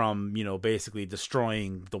 from basically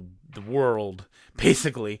destroying the world,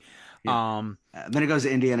 basically. Then it goes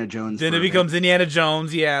to Indiana Jones. Then it becomes Indiana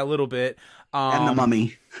Jones, a little bit, and the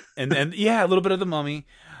Mummy, and a little bit of the Mummy.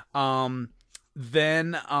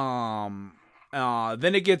 Then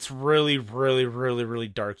it gets really, really, really, really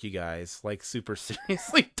dark, you guys. Like, super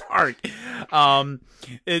seriously dark.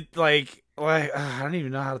 It like I don't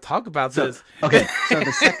even know how to talk about this. Okay, so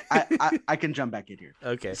I can jump back in here.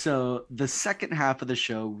 Okay. So the second half of the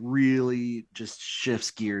show really just shifts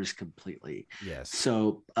gears completely. Yes.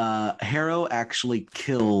 So Harrow actually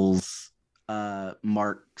kills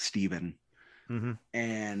Mark Steven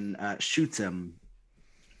and shoots him.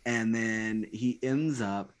 And then he ends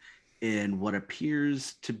up in what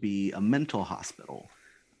appears to be a mental hospital.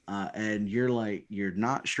 And you're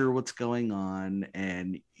not sure what's going on.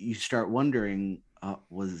 And you start wondering,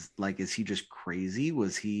 is he just crazy?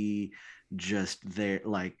 Was he just there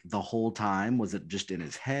like the whole time? Was it just in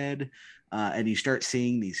his head? And you start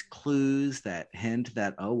seeing these clues that hint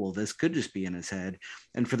that, oh, well, this could just be in his head.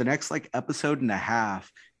 And for the next episode and a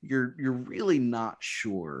half, you're really not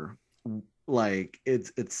sure. Like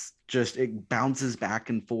it's just, it bounces back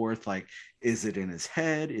and forth. Like, is it in his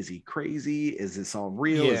head? Is he crazy? Is this all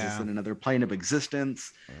real? Is this in another plane of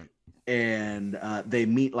existence? And they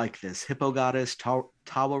meet like this hippo goddess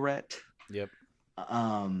Taweret. Yep.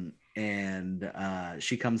 And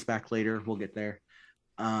she comes back later. We'll get there.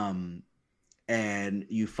 And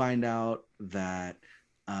you find out that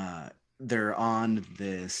they're on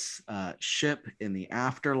this ship in the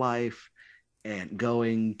afterlife, and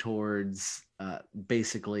going towards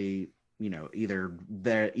basically, either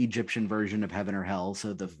the Egyptian version of heaven or hell.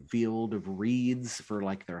 So the field of reeds for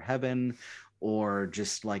like their heaven, or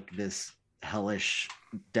just like this hellish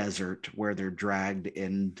desert where they're dragged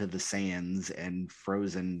into the sands and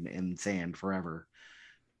frozen in sand forever.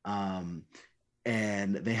 And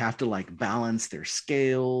they have to like balance their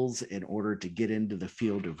scales in order to get into the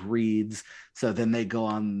field of reeds. So then they go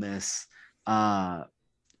on this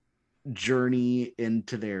journey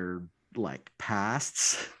into their like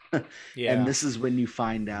pasts. And this is when you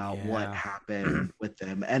find out what happened with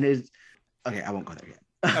them. And okay, I won't go there yet.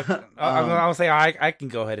 Okay. I'll say I can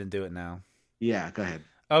go ahead and do it now. Yeah, go ahead.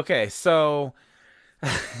 Okay, so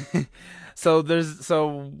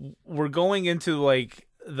so we're going into like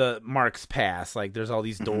the Mark's past. Like, there's all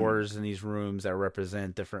these doors and these rooms that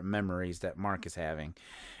represent different memories that Mark is having.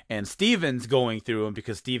 And Steven's going through them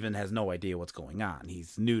because Steven has no idea what's going on.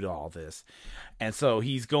 He's new to all this. And so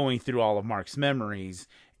he's going through all of Mark's memories,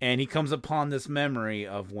 and he comes upon this memory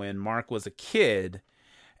of when Mark was a kid.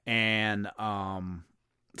 And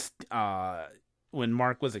when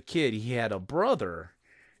Mark was a kid, he had a brother.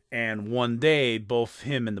 And one day, both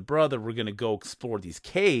him and the brother were going to go explore these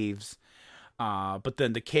caves. But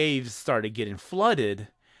then the caves started getting flooded,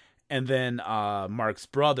 and then Mark's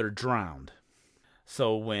brother drowned.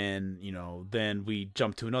 So when, then we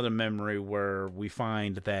jump to another memory where we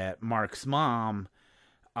find that Mark's mom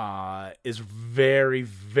is very,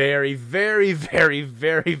 very, very, very,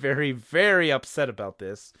 very, very, very upset about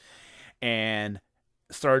this, and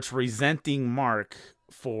starts resenting Mark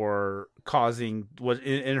for causing what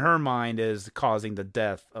in her mind is causing the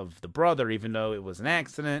death of the brother, even though it was an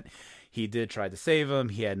accident. He did try to save him.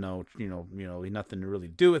 He had no, nothing to really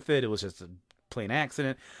do with it. It was just a plain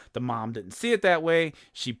accident. The mom didn't see it that way.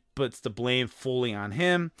 She puts the blame fully on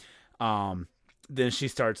him. Then she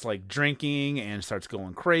starts like drinking and starts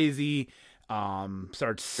going crazy.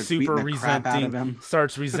 Starts super resenting.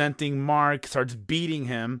 Starts resenting Mark. Starts beating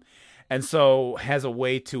him, and so has a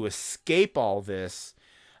way to escape all this.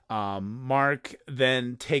 Mark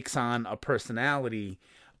then takes on a personality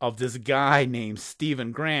of this guy named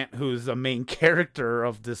Stephen Grant, who's a main character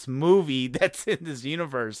of this movie that's in this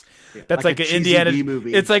universe. That's like an Indiana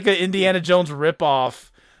movie. It's like an Indiana Jones ripoff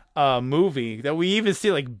movie that we even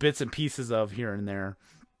see like bits and pieces of here and there.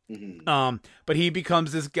 Mm-hmm. But he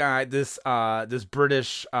becomes this guy, this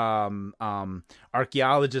British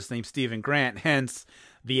archaeologist named Stephen Grant. Hence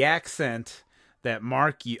the accent that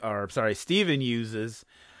Stephen uses.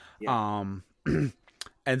 Yeah.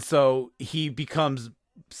 And so he becomes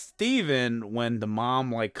Stephen when the mom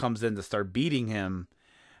like comes in to start beating him,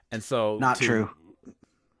 and so true.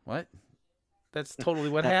 What? That's totally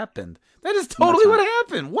what happened. That is totally what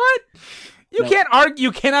happened. What? You can't argue.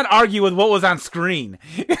 You cannot argue with what was on screen.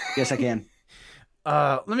 Yes, I can.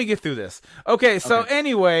 Let me get through this. Okay. So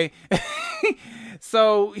anyway,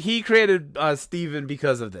 so he created Stephen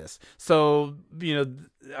because of this. So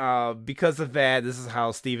because of that, this is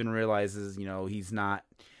how Stephen realizes he's not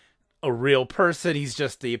a real person. He's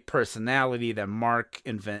just the personality that Mark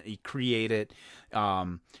created,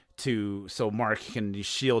 so Mark can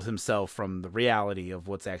shield himself from the reality of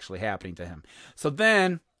what's actually happening to him. So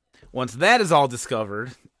then, once that is all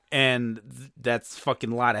discovered, and that's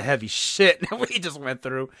fucking a lot of heavy shit that we just went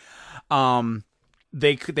through,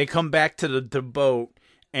 they come back to the boat.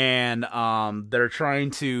 And they're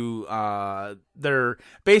trying to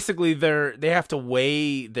they have to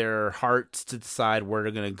weigh their hearts to decide where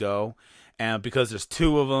they're gonna go, and because there's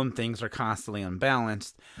two of them, things are constantly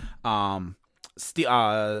unbalanced. Keep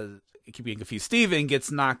getting confused. Stephen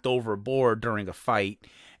gets knocked overboard during a fight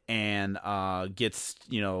and gets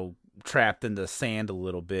trapped in the sand a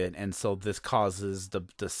little bit, and so this causes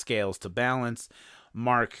the scales to balance.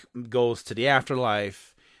 Mark goes to the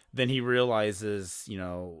afterlife. Then he realizes,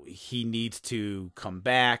 he needs to come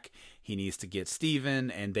back. He needs to get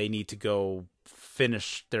Stephen, and they need to go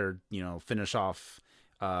finish off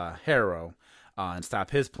Harrow and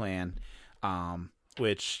stop his plan.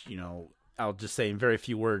 Which I'll just say in very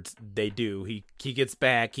few words, they do. He gets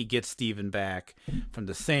back. He gets Stephen back from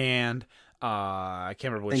the sand. I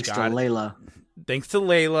can't remember which god. Thanks to Layla. Thanks to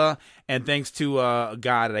Layla, and thanks to a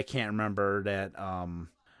god that I can't remember that.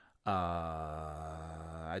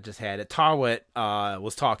 I just had it. Tawet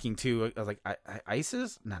was talking to. I was like,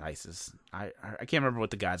 Isis? Not Isis. I can't remember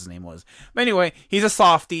what the god's name was. But anyway, he's a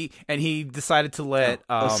softie, and he decided to let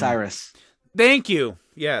Osiris. Thank you.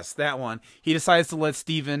 Yes, that one. He decides to let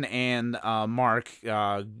Stephen and Mark,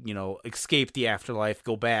 escape the afterlife,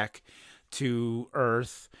 go back to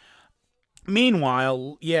Earth.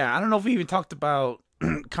 Meanwhile, I don't know if we even talked about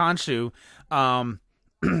Khonshu.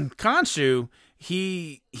 Khonshu.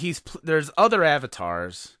 There's other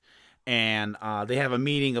avatars, and they have a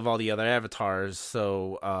meeting of all the other avatars.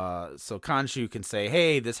 So Khonshu can say,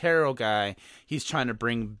 "Hey, this Harrow guy, he's trying to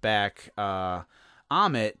bring back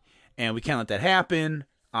Ammit, and we can't let that happen."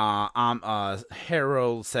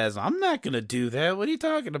 Harrow says, "I'm not gonna do that. What are you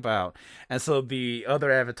talking about?" And so the other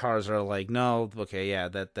avatars are like, "No, okay, yeah,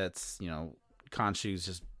 that's Khonshu's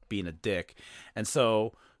just being a dick," and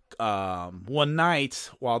so. One night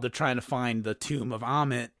while they're trying to find the tomb of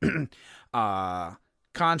Ammit,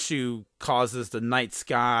 Khonshu causes the night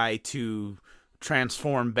sky to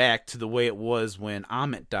transform back to the way it was when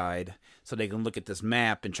Ammit died, so they can look at this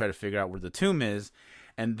map and try to figure out where the tomb is.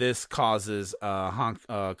 And this causes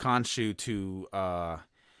Khonshu to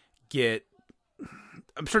get.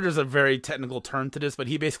 I'm sure there's a very technical term to this, but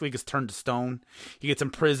he basically gets turned to stone. He gets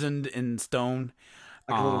imprisoned in stone.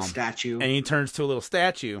 Like a little statue. And he turns to a little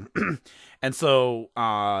statue. And so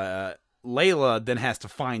Layla then has to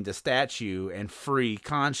find the statue and free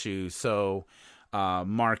Khonshu so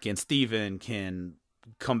Mark and Stephen can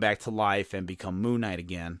come back to life and become Moon Knight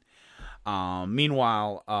again.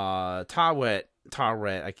 Meanwhile, Tawet,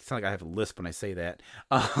 I sound like I have a lisp when I say that.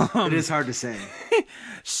 It is hard to say.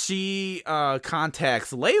 She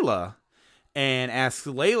contacts Layla and asks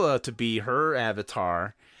Layla to be her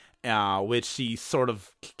avatar. Which she sort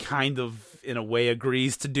of, kind of, in a way,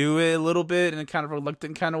 agrees to do it a little bit in a kind of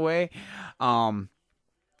reluctant kind of way.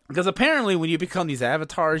 Because apparently when you become these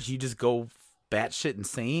avatars, you just go batshit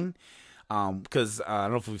insane. Because I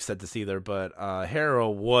don't know if we've said this either, but Harrow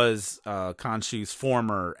was Khonshu's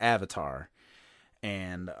former avatar,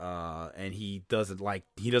 and he doesn't like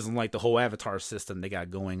the whole avatar system they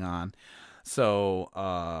got going on. So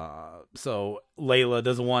Layla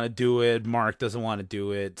doesn't want to do it. Mark doesn't want to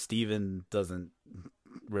do it. Steven doesn't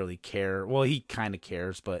really care. Well, he kind of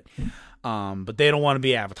cares, but they don't want to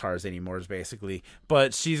be avatars anymore, is basically.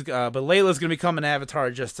 But Layla's gonna become an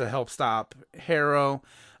avatar just to help stop Harrow.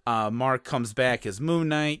 Mark comes back as Moon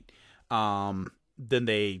Knight. Then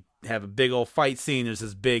they have a big old fight scene. There's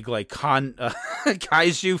this big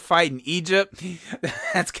kaiju fight in Egypt.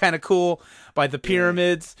 That's kind of cool, by the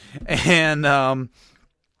pyramids. And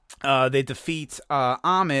they defeat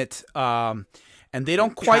Amit. And they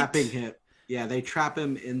don't quite trapping him. Yeah, they trap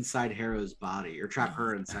him inside Harrow's body, or trap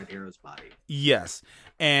her inside Harrow's body. Yes,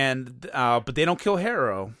 and but they don't kill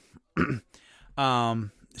Harrow.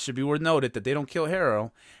 Should be worth noted that they don't kill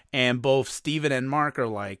Harrow, and both Steven and Mark are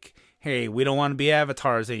like, "Hey, we don't want to be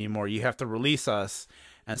avatars anymore. You have to release us."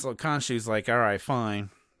 And so Khonshu's like, "All right, fine."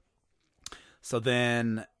 So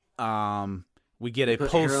then we get a put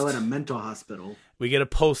post. Harrow in a mental hospital. We get a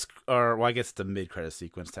post, or well, I guess the mid-credit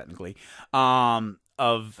sequence technically,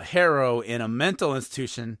 of Harrow in a mental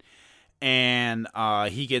institution, and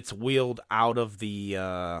he gets wheeled out of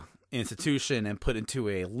the institution and put into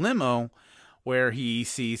a limo, where he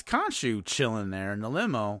sees Khonshu chilling there in the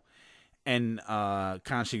limo, and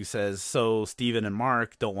Khonshu says, "So Steven and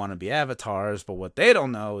Mark don't want to be avatars, but what they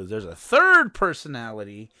don't know is there's a third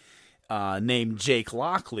personality named Jake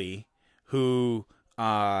Lockley who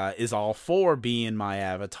is all for being my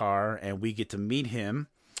avatar, and we get to meet him."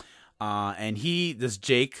 And this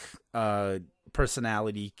Jake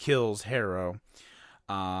personality kills Harrow,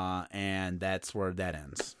 and that's where that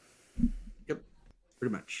ends. Yep,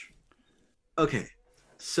 pretty much. Okay,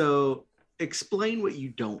 so explain what you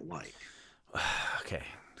don't like. Okay,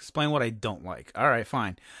 explain what I don't like. All right,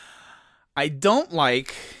 fine. I don't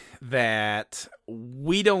like that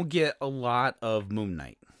we don't get a lot of Moon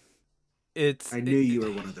Knight. I knew you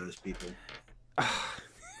were one of those people.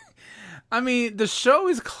 I mean, the show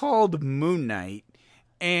is called Moon Knight,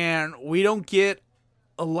 and we don't get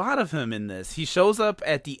a lot of him in this. He shows up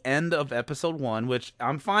at the end of episode 1, which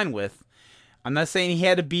I'm fine with. I'm not saying he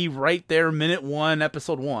had to be right there, minute 1,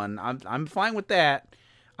 episode 1. I'm fine with that.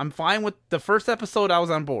 I'm fine with the first episode. I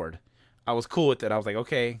was on board. I was cool with it. I was like,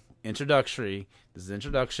 okay, introductory. This is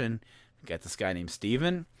introduction. We got this guy named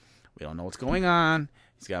Steven. We don't know what's going on.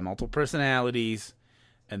 He's got multiple personalities.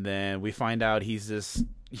 And then we find out he's this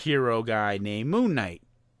hero guy named Moon Knight.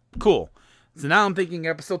 Cool. So now I'm thinking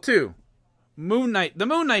episode 2. Moon Knight, the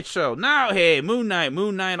Moon Knight show. Now, hey, Moon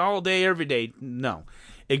Knight all day, every day. No.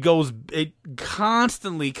 It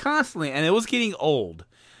constantly, and it was getting old.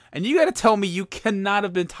 And you got to tell me you cannot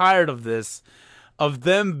have been tired of this, of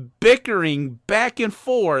them bickering back and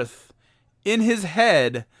forth in his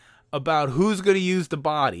head about who's going to use the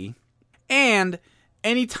body. And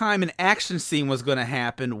anytime an action scene was going to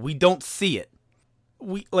happen, we don't see it.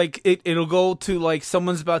 It'll go to like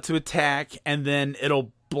someone's about to attack, and then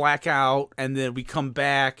it'll black out, and then we come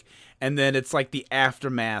back, and then it's like the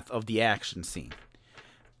aftermath of the action scene.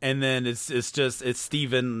 And then it's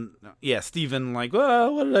Steven, like,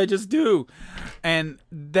 oh, what did I just do? And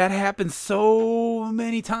that happens so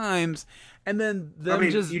many times. And then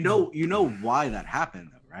you know why that happened,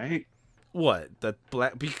 right? What? The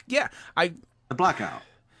blackout.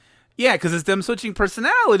 Yeah, because it's them switching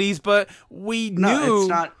personalities, but we knew. No, it's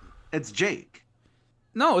not. It's Jake.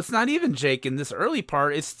 No, it's not even Jake in this early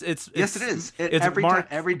part. Yes, it is. It's every Mark,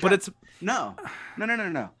 time. But it's no.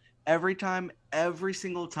 Every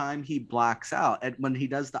single time he blacks out, and when he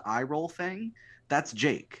does the eye roll thing, that's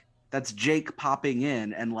Jake. That's Jake popping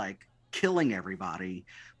in and like killing everybody.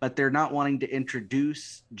 But they're not wanting to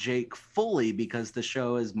introduce Jake fully because the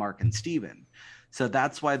show is Mark and Steven. So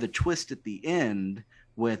that's why the twist at the end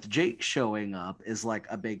with Jake showing up is like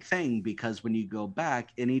a big thing, because when you go back,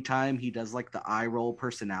 anytime he does like the eye roll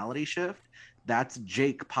personality shift, that's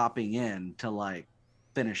Jake popping in to like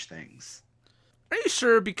finish things. Are you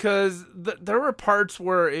sure? Because there were parts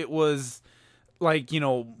where it was like,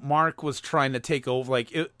 Mark was trying to take over,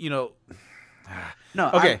 like, No,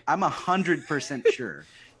 okay. I'm 100% sure.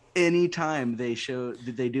 Anytime they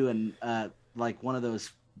do like one of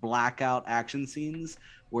those blackout action scenes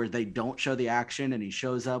where they don't show the action and he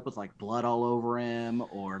shows up with like blood all over him,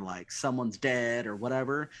 or like someone's dead or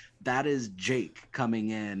whatever, that is Jake coming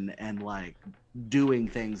in and like doing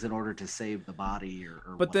things in order to save the body or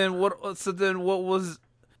but whatever. then what was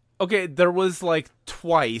Okay, there was like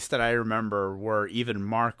twice that I remember where even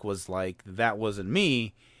Mark was like, "That wasn't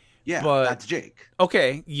me." Yeah, but, that's Jake.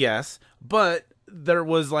 Okay, yes, but there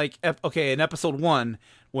was like, in episode 1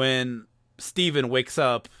 when Steven wakes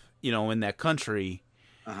up, in that country,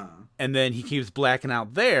 and then he keeps blacking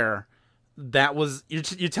out there. That was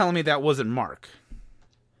you're telling me that wasn't Mark?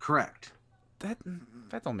 Correct. That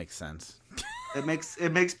don't make sense. It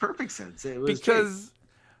makes perfect sense. It was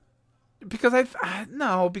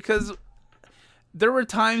because there were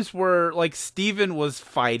times where like Steven was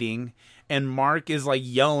fighting and Mark is like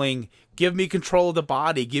yelling, "Give me control of the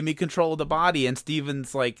body, give me control of the body," and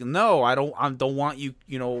Steven's like, "No, I don't want you.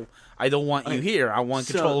 I don't want you here. I want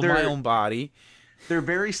control of my own body." They're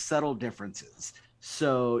very subtle differences.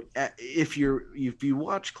 So if you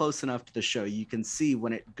watch close enough to the show, you can see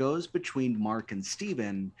when it goes between Mark and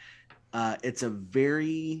Steven, it's a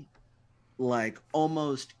very like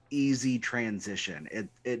almost easy transition.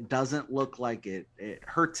 It doesn't look like it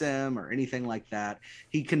hurts him or anything like that.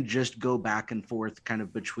 He can just go back and forth kind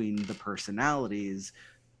of between the personalities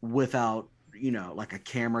without like a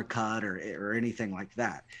camera cut or anything like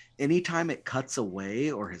that. Anytime it cuts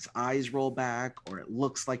away or his eyes roll back or it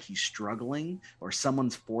looks like he's struggling or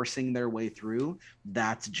someone's forcing their way through,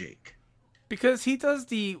 that's Jake. Because he does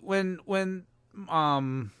when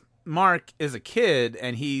Mark is a kid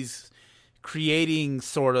and he's creating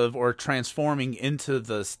sort of or transforming into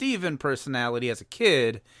the Steven personality as a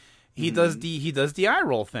kid, he does the eye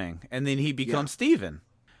roll thing and then he becomes Steven.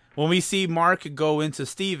 When we see Mark go into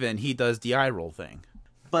Steven, he does the eye roll thing.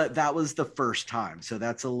 But that was the first time, so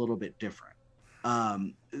that's a little bit different.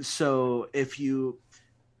 So if you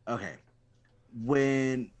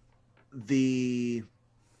when the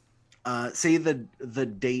say the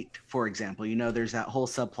date, for example, there's that whole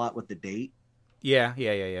subplot with the date. Yeah.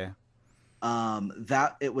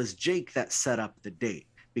 That it was Jake that set up the date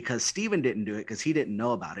because Steven didn't do it because he didn't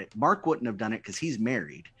know about it. Mark wouldn't have done it because he's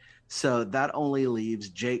married. So that only leaves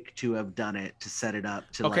Jake to have done it to set it up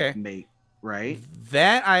to like make right.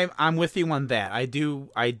 That I'm with you on that. I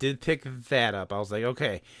did pick that up. I was like,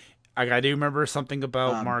 okay, I do remember something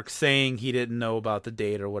about Mark saying he didn't know about the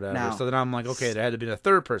date or whatever. So then I'm like, okay, there had to be a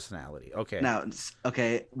third personality. Okay. Now,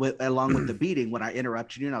 along with the beating, when I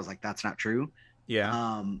interrupted you, and I was like, that's not true.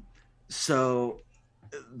 Yeah. So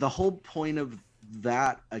the whole point of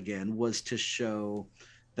that again was to show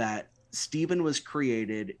that Steven was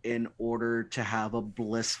created in order to have a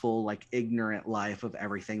blissful, like ignorant life of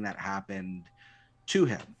everything that happened to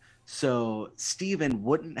him. So Steven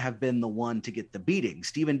wouldn't have been the one to get the beating.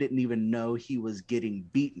 Steven didn't even know he was getting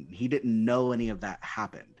beaten. He didn't know any of that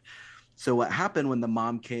happened. So what happened when the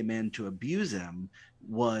mom came in to abuse him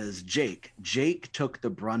was Jake. Jake took the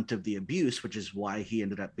brunt of the abuse, which is why he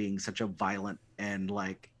ended up being such a violent and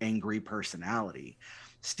like angry personality.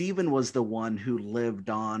 Steven was the one who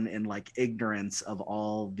lived on in like ignorance of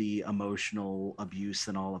all the emotional abuse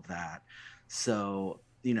and all of that. So,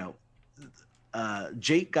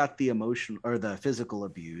 Jake got the emotional or the physical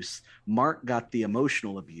abuse. Mark got the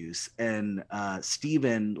emotional abuse, and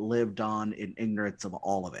Steven lived on in ignorance of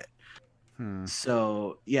all of it.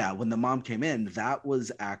 So yeah, when the mom came in, that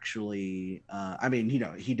was actually,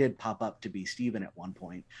 he did pop up to be Steven at one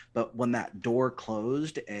point, but when that door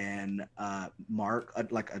closed and Mark,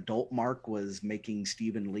 like adult Mark, was making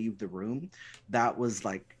Steven leave the room, that was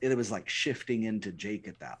like, it was like shifting into Jake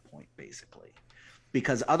at that point, basically,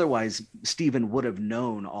 because otherwise Steven would have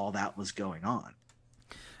known all that was going on.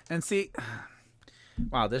 And see,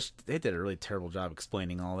 wow, they did a really terrible job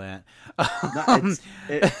explaining all that.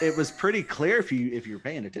 It was pretty clear if you're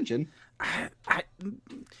paying attention.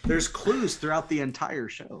 There's clues throughout the entire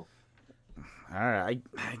show. All right,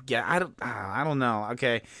 I don't know.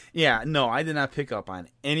 Okay, yeah, no, I did not pick up on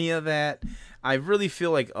any of that. I really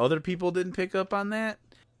feel like other people didn't pick up on that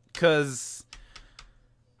because.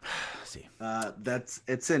 See.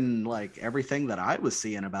 It's in like everything that I was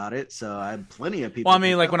seeing about it, so I had plenty of people. Well, I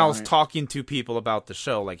mean, like when I was talking to people about the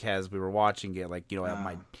show, like as we were watching it, like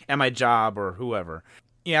at my job or whoever.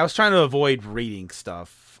 Yeah, I was trying to avoid reading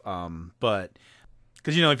stuff, but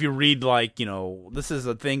because if you read like this is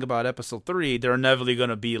a thing about episode 3, they're inevitably going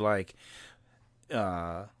to be like,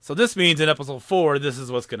 so this means in episode 4 this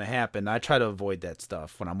is what's going to happen. I try to avoid that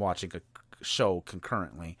stuff when I'm watching a show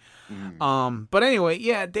concurrently. But anyway,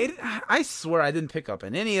 yeah, I swear I didn't pick up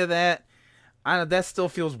on any of that. That still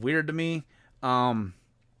feels weird to me.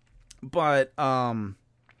 But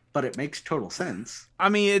it makes total sense. I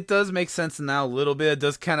mean, it does make sense now a little bit. It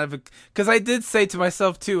does kind of, because I did say to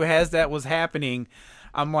myself too, as that was happening,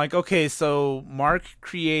 I'm like, okay, so Mark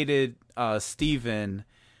created Steven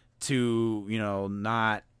to,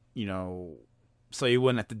 not, so he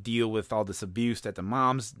wouldn't have to deal with all this abuse that the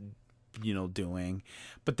mom's, doing.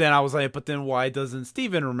 But then I was like, but then why doesn't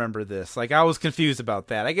Steven remember this? Like, I was confused about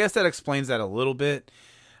that. I guess that explains that a little bit.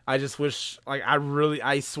 I just wish, like,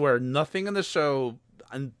 I swear, nothing in the show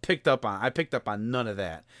I picked up on none of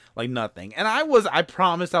that. Like, nothing. And I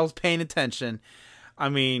promised I was paying attention. I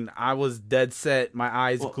mean, I was dead set, my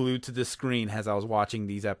eyes glued to the screen as I was watching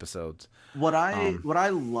these episodes. What I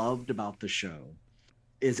loved about the show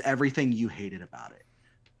is everything you hated about it.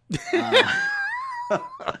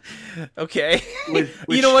 Okay. Which,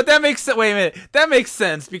 you know what? That makes sense. Wait a minute. That makes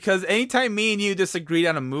sense, because anytime me and you disagreed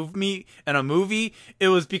on a movie, it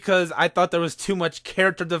was because I thought there was too much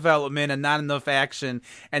character development and not enough action.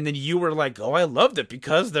 And then you were like, "Oh, I loved it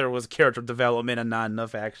because there was character development and not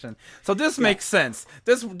enough action." So this makes sense.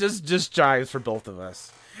 This just jives for both of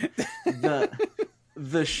us.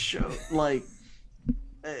 The show, like,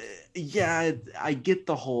 yeah, I get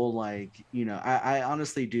the whole, like, I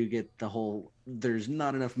honestly do get the whole there's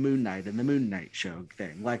not enough Moon Knight in the Moon Knight show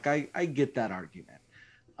thing. Like, I get that argument.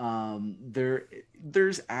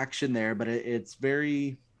 There's action there, but it's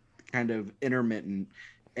very kind of intermittent.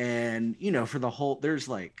 And, for the whole, there's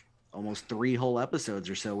like almost 3 whole episodes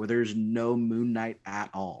or so where there's no Moon Knight at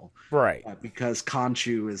all. Right. Because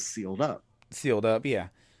Khonshu is sealed up. Yeah.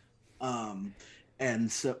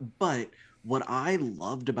 And so, but what I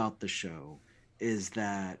loved about the show is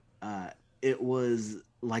that it was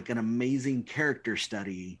like an amazing character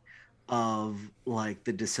study of like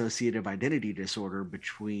the dissociative identity disorder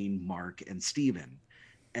between Mark and Steven,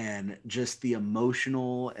 and just the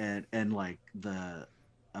emotional and like the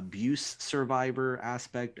abuse survivor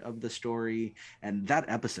aspect of the story. And that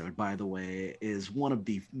episode, by the way, is one of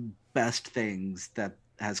the best things that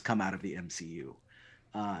has come out of the MCU.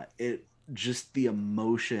 Just the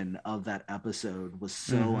emotion of that episode was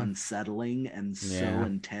so unsettling and so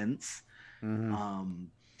intense.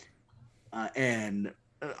 And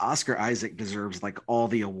Oscar Isaac deserves like all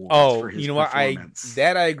the awards for his performance.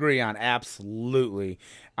 I agree on. Absolutely.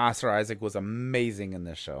 Oscar Isaac was amazing in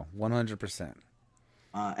this show. 100%.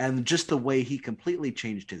 And just the way he completely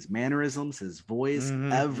changed his mannerisms, his voice,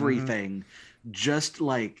 everything, just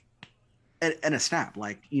like and a snap,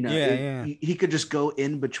 like, he could just go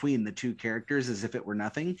in between the two characters as if it were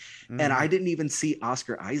nothing. And I didn't even see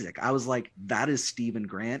Oscar Isaac. I was like, that is Stephen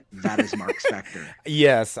Grant, that is Mark Spector.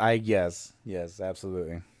 Yes,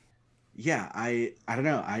 absolutely. Yeah, I don't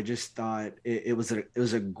know, I just thought it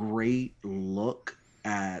was a great look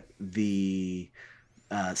at the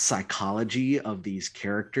psychology of these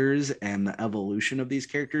characters and the evolution of these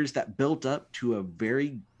characters that built up to a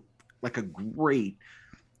great, like,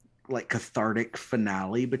 cathartic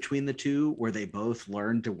finale between the two, where they both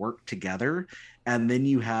learn to work together. And then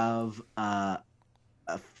you have a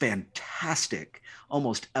fantastic,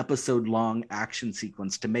 almost episode long action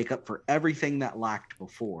sequence to make up for everything that lacked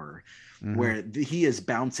before, where he is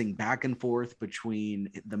bouncing back and forth between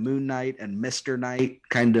the Moon Knight and Mr. Knight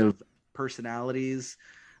kind of personalities,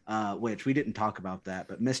 which we didn't talk about that,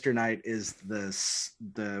 but Mr. Knight is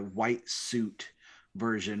the white suit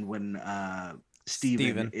version when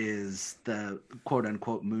Steven is the quote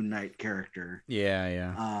unquote Moon Knight character.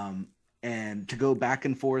 Yeah. And to go back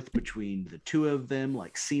and forth between the two of them,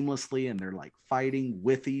 like, seamlessly, and they're like fighting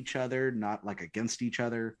with each other, not like against each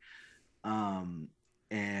other. And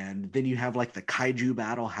then you have like the kaiju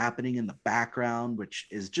battle happening in the background, which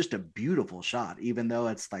is just a beautiful shot, even though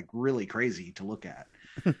it's like really crazy to look at.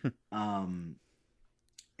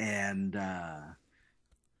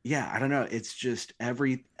 Yeah, I don't know. It's just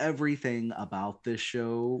everything about this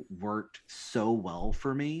show worked so well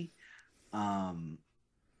for me.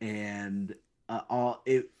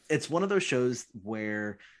 It's one of those shows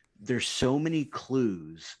where there's so many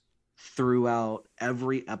clues throughout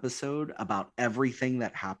every episode about everything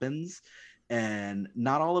that happens, and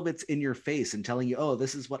not all of it's in your face and telling you, oh,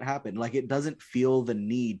 this is what happened. Like, it doesn't feel the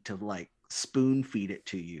need to like spoon feed it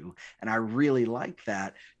to you. And I really like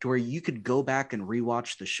that, to where you could go back and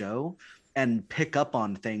rewatch the show and pick up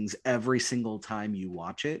on things every single time you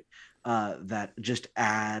watch it, that just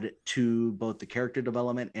add to both the character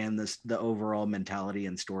development and the overall mentality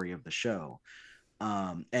and story of the show.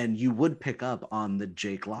 And you would pick up on the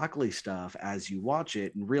Jake Lockley stuff as you watch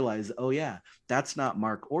it and realize, oh yeah, that's not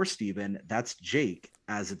Mark or Steven, that's Jake,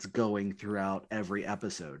 as it's going throughout every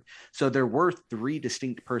episode. So there were 3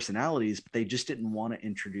 distinct personalities, but they just didn't want to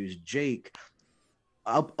introduce Jake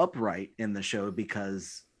upright in the show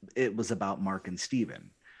because it was about Mark and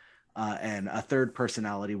Steven. And a third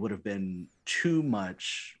personality would have been too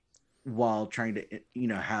much while trying to,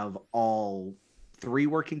 have all 3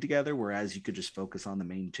 working together, whereas you could just focus on the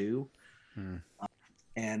main 2.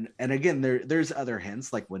 And again, there's other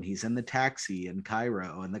hints, like when he's in the taxi in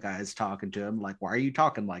Cairo and the guy's talking to him, like, why are you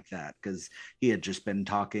talking like that? Because he had just been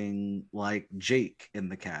talking like Jake in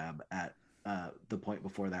the cab at the point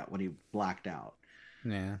before that when he blacked out.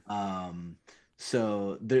 Yeah.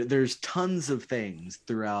 So there's tons of things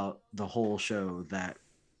throughout the whole show that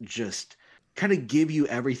just kind of give you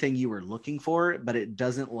everything you were looking for, but it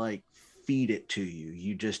doesn't like feed it to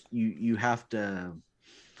you. You have to,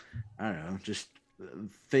 I don't know, just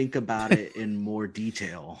think about it in more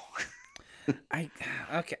detail.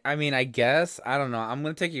 Okay. I mean, I guess, I don't know. I'm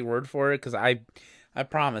going to take your word for it, because I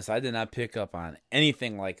promise I did not pick up on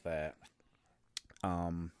anything like that.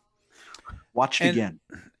 Watch it again.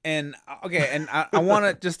 And okay, and I want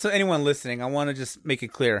to, just to anyone listening, I want to just make it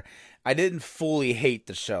clear, I didn't fully hate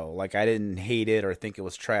the show. Like, I didn't hate it or think it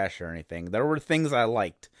was trash or anything. There were things I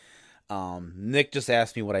liked. Nick just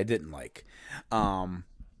asked me what I didn't like.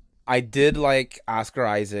 I did like Oscar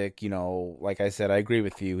Isaac. You know, like I said, I agree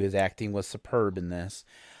with you. His acting was superb in this.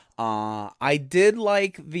 I did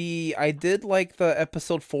like the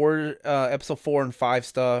episode 4 and 5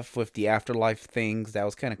 stuff with the afterlife things. That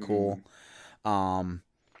was kind of cool.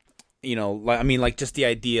 You know, like, I mean, like, just the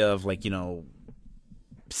idea of, like, you know,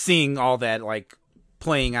 seeing all that, like,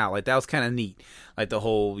 playing out, like, that was kind of neat. Like, the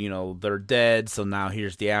whole, you know, they're dead, so now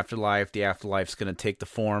here's the afterlife. The afterlife's gonna take the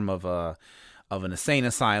form of an insane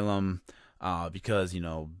asylum, because, you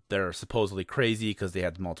know, they're supposedly crazy because they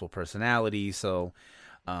have multiple personalities. So,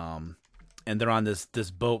 and they're on this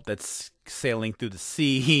boat that's sailing through the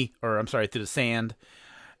sea, or I'm sorry, through the sand,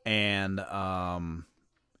 and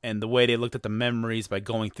the way they looked at the memories by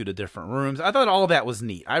going through the different rooms. I thought all of that was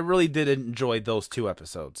neat. I really did enjoy those 2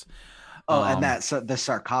 episodes. Oh, and that's the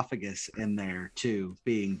sarcophagus in there too,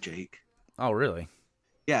 being Jake. Oh, really?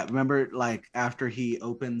 Yeah, remember, like, after he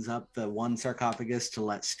opens up the one sarcophagus to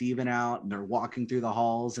let Steven out, and they're walking through the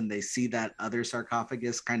halls and they see that other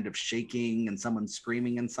sarcophagus kind of shaking and someone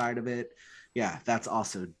screaming inside of it. Yeah, that's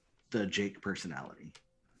also the Jake personality.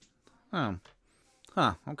 Oh.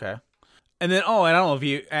 Huh, okay. And then, and I don't know if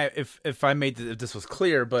you, if I made if this was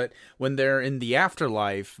clear, but when they're in the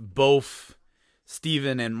afterlife, both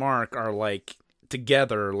Steven and Mark are, like,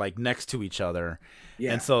 together, like, next to each other.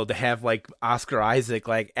 Yeah. And so to have, like, Oscar Isaac,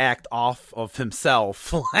 like, act off of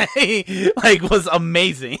himself, like was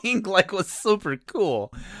amazing. Like, was super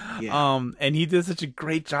cool. Yeah. And he did such a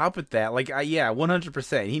great job with that. Like,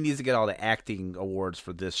 100%. He needs to get all the acting awards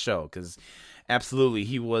for this show, because absolutely,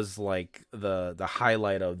 he was, like, the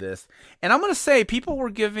highlight of this. And I'm going to say, people were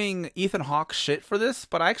giving Ethan Hawke shit for this,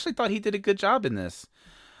 but I actually thought he did a good job in this.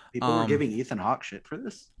 People were giving Ethan Hawke shit for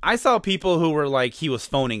this? I saw people who were like, he was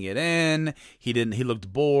phoning it in. He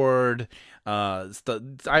looked bored.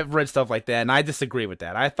 I've read stuff like that, and I disagree with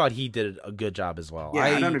that. I thought he did a good job as well. Yeah,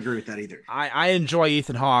 I don't agree with that either. I enjoy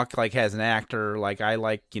Ethan Hawke, like, as an actor. Like, I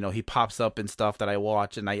like, you know, he pops up in stuff that I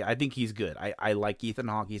watch, and I think he's good. I like Ethan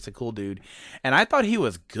Hawke. He's a cool dude. And I thought he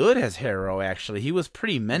was good as Harrow, actually. He was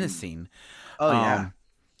pretty menacing. Oh, yeah.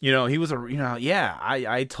 You know, he was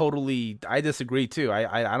I totally, I disagree too.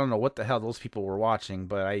 I don't know what the hell those people were watching,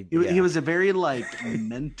 but he was a very, like,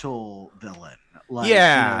 mental villain. Like,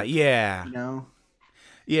 yeah. You know?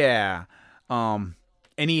 Yeah. And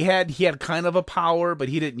he had kind of a power, but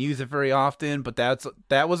he didn't use it very often, but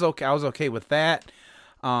that was okay. I was okay with that.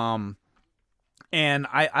 And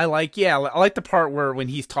I like the part where when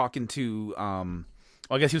he's talking to,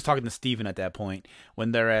 I guess he was talking to Steven at that point,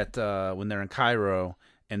 when they're in Cairo,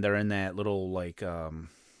 and they're in that little, like,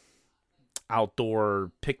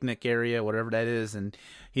 outdoor picnic area, whatever that is, and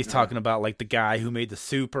he's talking about, like, the guy who made the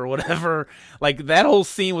soup or whatever. Like, that whole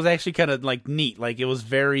scene was actually kind of, like, neat. Like, it was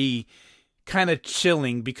very kind of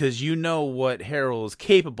chilling, because you know what Harold is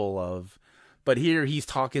capable of. But here he's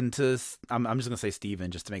talking to, I'm just gonna say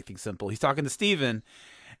Steven, just to make things simple. He's talking to Steven,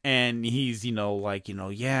 and he's, you know, like, you know,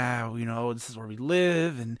 yeah, you know, this is where we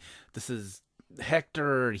live, and this is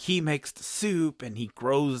Hector, he makes the soup and he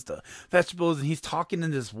grows the vegetables, and he's talking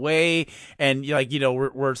in this way, and, like, you know,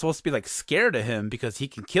 we're supposed to be, like, scared of him because he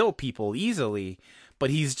can kill people easily, but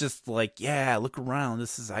he's just like, yeah, look around,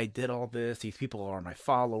 I did all this, these people are my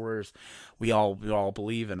followers, we all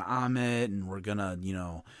believe in Ahmed, and we're gonna, you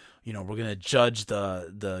know, we're gonna judge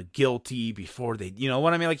the guilty before they, you know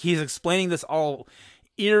what I mean? Like, he's explaining this all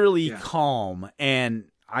eerily calm, and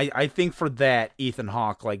I think for that, Ethan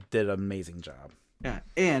Hawke, like, did an amazing job. Yeah,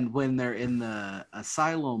 and when they're in the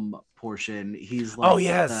asylum portion, he's like,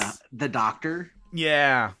 the doctor.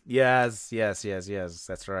 Yeah, yes,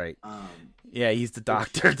 that's right. Yeah, he's the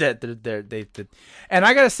doctor that they and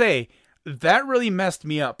I gotta say, that really messed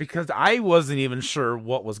me up because I wasn't even sure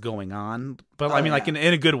what was going on. But I mean, like in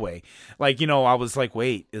a good way. Like, I was like,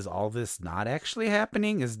 wait, is all this not actually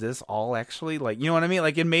happening? Is this all actually like, you know what I mean?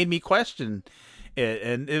 Like it made me question it,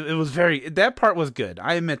 and it was that part was good.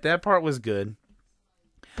 I admit that part was good.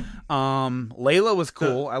 Layla was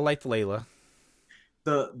cool. I liked Layla.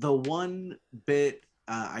 The one bit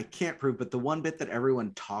I can't prove, but the one bit that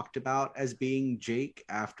everyone talked about as being Jake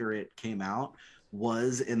after it came out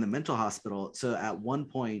was in the mental hospital. So at one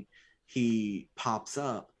point he pops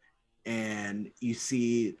up and you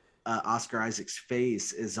see Oscar Isaac's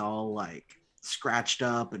face is all like scratched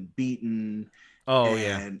up and beaten. Oh,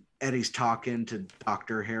 and yeah. Eddie's talking to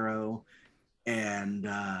Dr. Harrow, and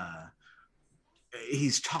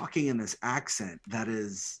he's talking in this accent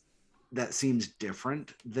that seems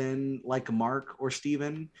different than like Mark or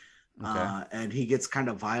Steven. Okay. And he gets kind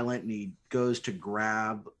of violent and he goes to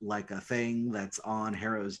grab like a thing that's on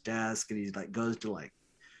Harrow's desk and he like goes to like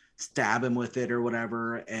stab him with it or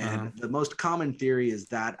whatever. And the most common theory is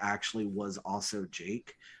that actually was also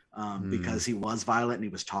Jake, because he was violent and he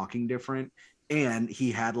was talking different, and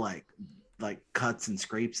he had like cuts and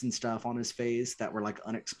scrapes and stuff on his face that were like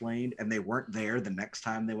unexplained, and they weren't there the next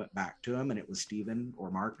time they went back to him, and it was Steven or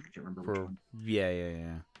Mark. I can't remember which one.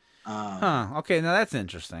 Yeah. Okay, now that's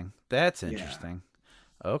interesting. Yeah.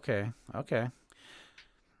 Okay.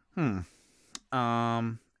 And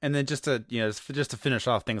then just to finish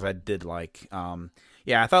off things I did like.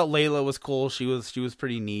 I thought Layla was cool. She was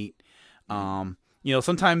pretty neat.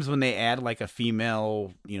 Sometimes when they add like a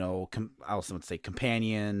female, I also would say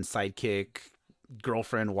companion, sidekick,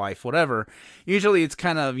 girlfriend, wife, whatever, usually it's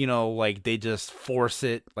kind of, like they just force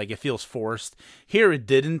it, like it feels forced. Here it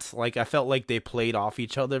didn't. Like I felt like they played off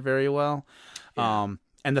each other very well. Yeah.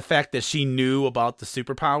 And the fact that she knew about the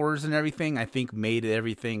superpowers and everything, I think made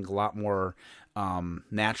everything a lot more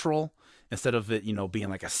natural, instead of it, being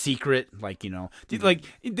like a secret, like, like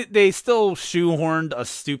they still shoehorned a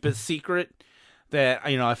stupid secret that,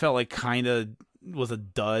 I felt like kind of was a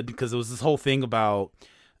dud, because it was this whole thing about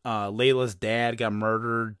Layla's dad got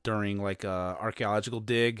murdered during like a archaeological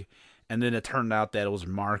dig, and then it turned out that it was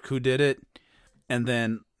Mark who did it, and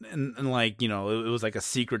then and like, it was like a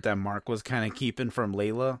secret that Mark was kind of keeping from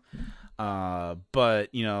Layla, but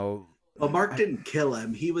well, Mark didn't kill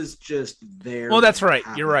him. He was just there. Well, that's right.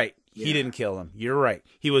 You're right. Yeah. He didn't kill him. You're right.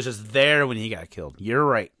 He was just there when he got killed. You're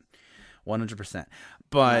right. 100%.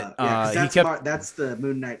 But that's the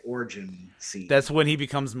Moon Knight origin scene. That's when he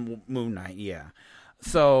becomes Moon Knight. Yeah.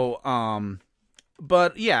 So,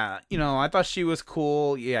 but yeah, I thought she was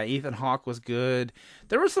cool. Yeah, Ethan Hawke was good.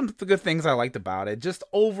 There were some good things I liked about it. Just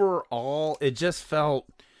overall, it just felt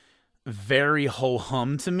very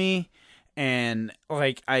ho-hum to me. And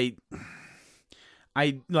like I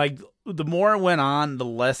like, the more it went on, the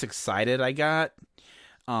less excited I got.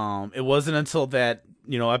 It wasn't until that,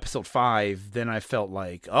 episode 5, then I felt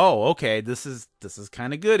like, oh, okay, this is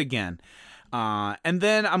kind of good again. And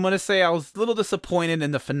then I'm going to say I was a little disappointed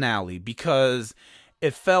in the finale, because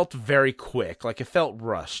it felt very quick. Like it felt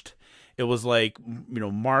rushed. It was like,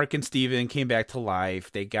 Mark and Steven came back to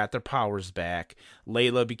life. They got their powers back.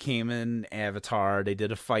 Layla became an avatar. They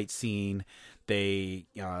did a fight scene. They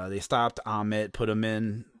stopped Amit, put him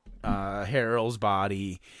in Harrow's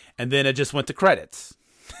body, and then it just went to credits.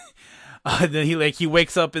 Then he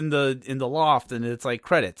wakes up in the loft, and it's like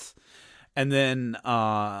credits, and then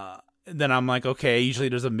I'm like, okay, usually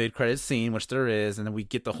there's a mid-credit scene, which there is, and then we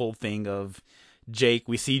get the whole thing of Jake.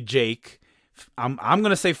 We see Jake. I'm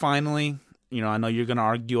gonna say finally. I know you're gonna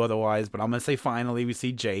argue otherwise, but I'm gonna say finally we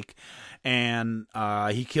see Jake, and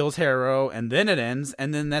he kills Harrow, and then it ends,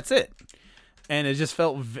 and then that's it. And it just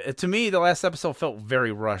felt, to me, the last episode felt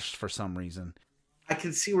very rushed for some reason. I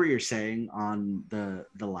can see where you're saying on the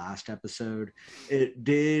last episode. It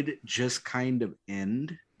did just kind of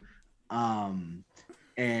end.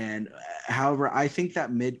 And however, I think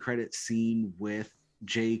that mid-credit scene with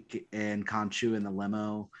Jake and Khonshu in the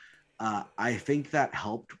limo, I think that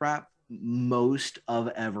helped wrap most of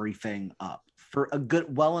everything up for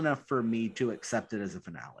well enough for me to accept it as a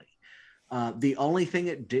finale. The only thing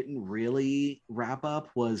it didn't really wrap up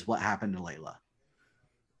was what happened to Layla.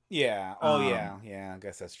 Yeah. Oh, yeah. I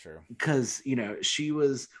guess that's true. Because, she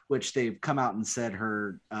was, which they've come out and said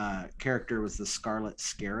her character was the Scarlet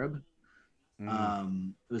Scarab.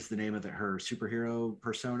 It was the name of her superhero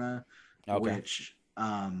persona, which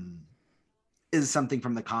is something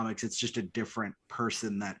from the comics. It's just a different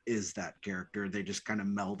person that is that character. They just kind of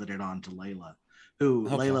melded it onto Layla, who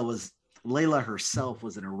Layla herself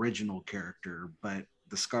was an original character, but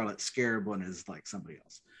the Scarlet Scarab one is like somebody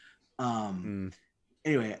else.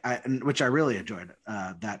 anyway, which I really enjoyed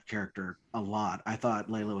that character a lot. I thought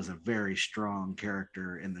Layla was a very strong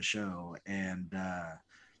character in the show, and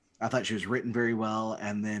I thought she was written very well.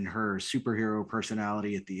 And then her superhero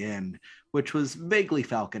personality at the end, which was vaguely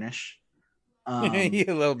Falconish. A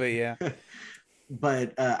little bit, yeah.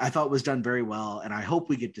 But I thought was done very well, and I hope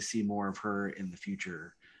we get to see more of her in the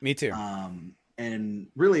future. Me too. And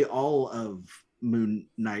really all of Moon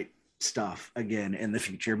Knight stuff again in the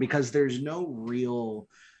future, because there's no real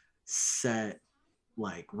set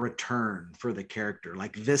like return for the character.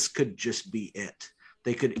 Like this could just be it.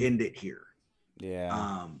 They could end it here.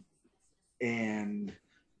 Yeah. And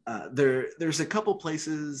there's a couple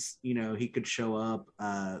places, you know, he could show up.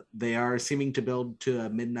 They are seeming to build to a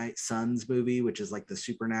Midnight Suns movie, which is like the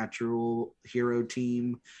supernatural hero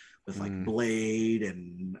team with like Blade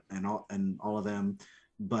and all of them.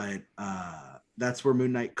 But that's where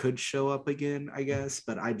Moon Knight could show up again, I guess.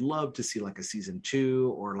 But I'd love to see like a season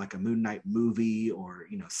 2 or like a Moon Knight movie, or,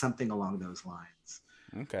 you know, something along those lines.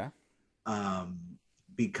 Okay.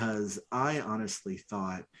 Because I honestly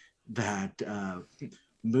thought that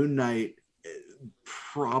Moon Knight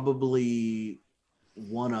probably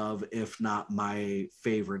one of, if not my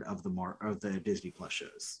favorite of the Disney Plus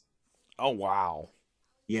shows. Oh wow.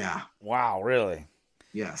 Yeah. Wow, really?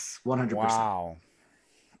 Yes, 100%. Wow.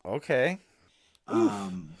 Okay.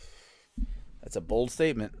 That's a bold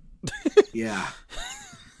statement. Yeah.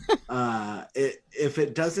 If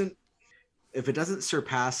it doesn't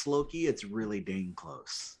surpass Loki, it's really dang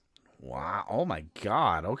close. Wow. Oh my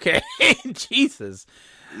God. Okay. Jesus.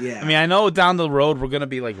 Yeah. I mean, I know down the road we're gonna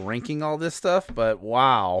be like ranking all this stuff, but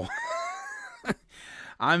wow.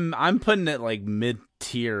 I'm putting it like mid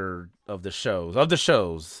tier of the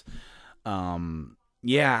shows.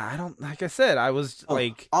 Yeah, I don't, like I said, I was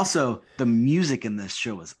like, also the music in this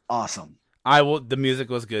show was awesome. The music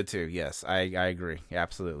was good too. Yes, I agree.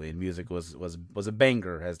 Absolutely. And music was a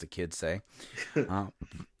banger, as the kids say.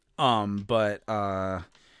 But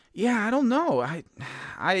yeah, I don't know.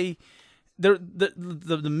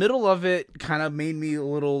 The middle of it kind of made me a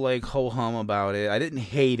little like ho hum about it. I didn't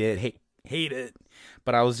hate it,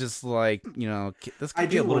 but I was just like, you know, this could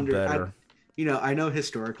be a little better. You know, I know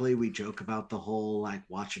historically we joke about the whole like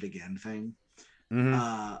watch it again thing.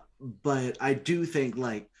 But I do think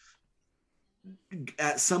like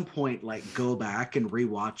at some point, like go back and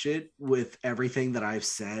rewatch it with everything that I've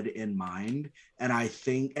said in mind. And I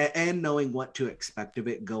think, and knowing what to expect of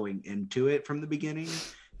it going into it from the beginning.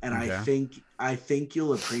 And okay. I think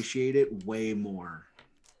you'll appreciate it way more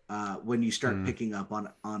when you start picking up on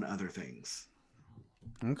other things.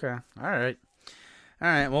 Okay. All right.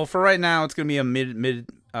 Well, for right now, it's gonna be a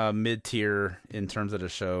mid tier in terms of the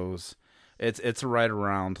shows. It's right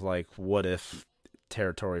around like What If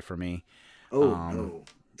territory for me. No.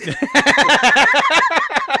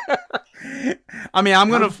 I mean, I'm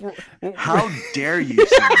gonna. How dare you,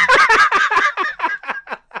 sir?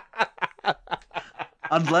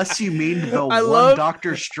 Unless you mean the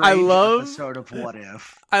Doctor Strange episode of What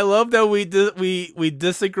If. I love that we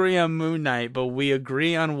disagree on Moon Knight, but we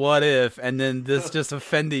agree on What If, and then this just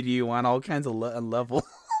offended you on all kinds of levels.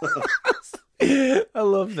 I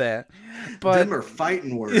love that. But them are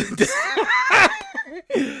fighting words.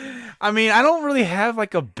 I mean, I don't really have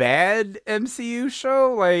like a bad MCU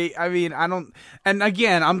show. Like, I mean, I don't. And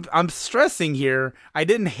again, I'm stressing here. I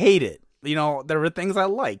didn't hate it. You know, there were things I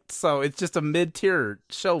liked, so it's just a mid-tier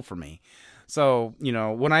show for me. So, you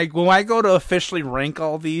know, when I go to officially rank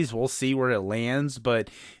all these, we'll see where it lands.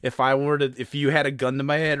 But if you had a gun to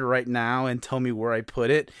my head right now and tell me where I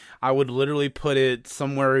put it, I would literally put it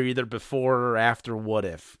somewhere either before or after What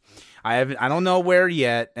If. I don't know where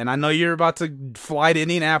yet, and I know you're about to fly to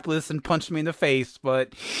Indianapolis and punch me in the face,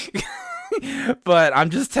 but but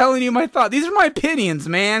I'm just telling you my thought. These are my opinions,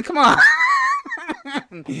 man. Come on.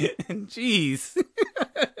 Jeez.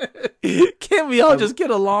 Can't we all just get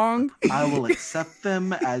along? I will accept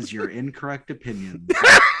them as your incorrect opinions.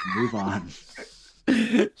 Move on.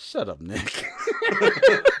 Shut up, Nick.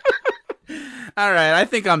 All right, I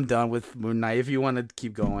think I'm done with Moon Knight. If you want to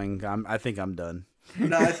keep going, I think I'm done.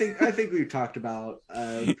 No, I think we've talked about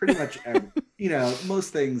pretty much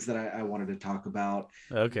most things that I wanted to talk about.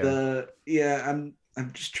 Okay. I'm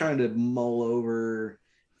just trying to mull over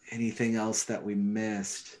anything else that we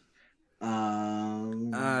missed.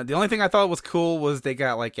 The only thing I thought was cool was they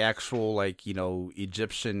got like actual like, you know,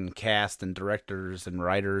 Egyptian cast and directors and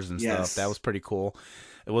writers and stuff. That was pretty cool.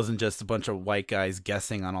 it wasn't just a bunch of white guys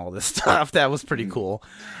guessing on all this stuff. That was pretty cool.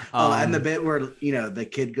 And the bit where, the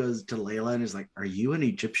kid goes to Layla and is like, "Are you an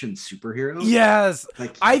Egyptian superhero?" Yes.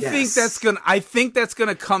 Like, I yes. think that's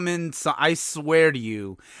gonna come in. So I swear to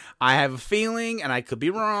you, I have a feeling, and I could be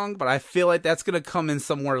wrong, but I feel like that's gonna come in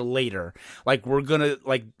somewhere later. Like we're gonna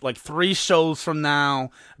like 3 shows from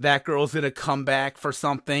now, that girl's gonna come back for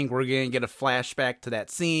something. We're gonna get a flashback to that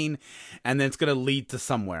scene, and then it's gonna lead to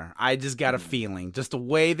somewhere. I just got a feeling, just the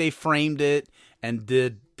way they framed it and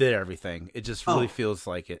did everything. It just really feels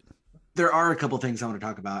like it. There are a couple things I want to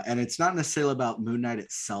talk about, and it's not necessarily about Moon Knight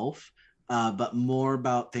itself, but more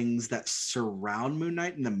about things that surround Moon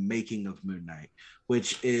Knight and the making of Moon Knight,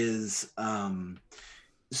 which is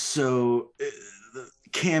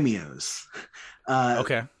cameos.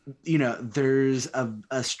 Okay. There's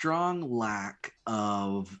a strong lack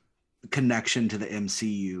of connection to the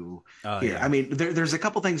MCU here. Yeah. I mean, there's a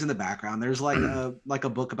couple things in the background. There's like a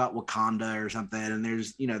book about Wakanda or something, and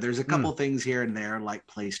there's a couple things here and there like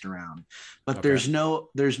placed around, but there's no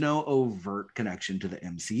overt connection to the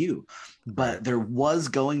MCU. But there was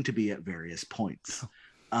going to be at various points.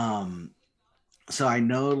 So I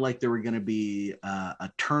know like there were going to be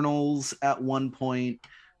Eternals at one point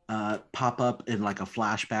pop up in like a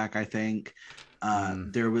flashback, I think.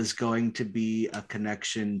 There was going to be a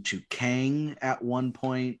connection to Kang at one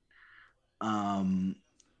point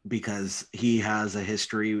because he has a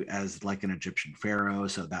history as like an Egyptian pharaoh,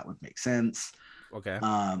 so that would make sense. Okay.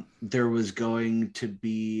 There was going to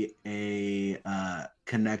be a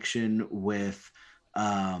connection with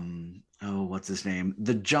what's his name?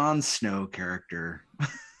 The Jon Snow character.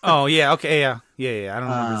 Oh yeah, okay, yeah. I don't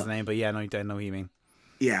remember his name, but yeah, I know what you mean.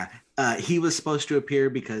 Yeah. He was supposed to appear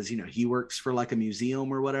because he works for like a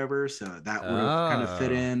museum or whatever, so that would have kind of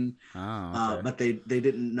fit in. Okay. But they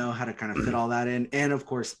didn't know how to kind of fit all that in. And of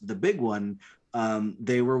course, the big one,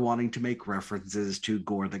 they were wanting to make references to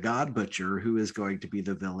Gore the God Butcher, who is going to be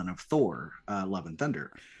the villain of Thor: Love and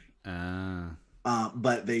Thunder.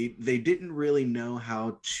 But they didn't really know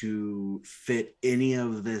how to fit any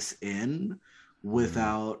of this in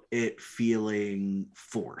without it feeling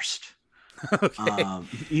forced. Okay.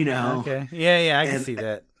 Okay. Yeah, I can see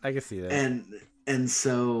that. And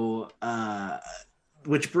so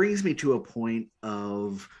which brings me to a point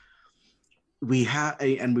of we have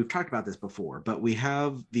and we've talked about this before, but we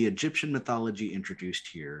have the Egyptian mythology introduced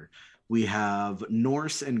here. We have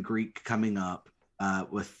Norse and Greek coming up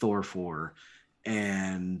with Thor 4,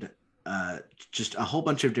 and just a whole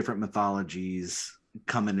bunch of different mythologies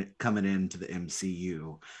coming into the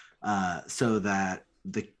MCU, so that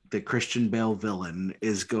the Christian Bale villain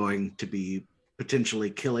is going to be potentially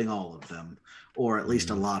killing all of them, or at least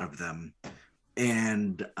a lot of them.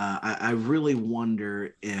 And I really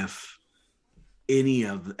wonder if any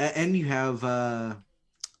of, and you have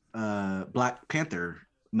Black Panther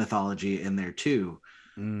mythology in there too,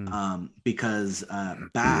 because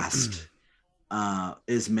Bast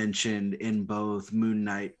is mentioned in both Moon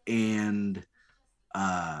Knight and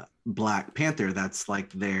Black Panther. That's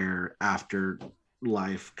like their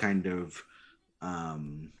afterlife kind of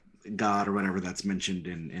god or whatever that's mentioned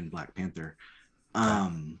in Black Panther.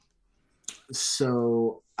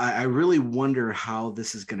 So I really wonder how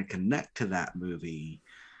this is going to connect to that movie.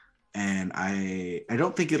 And I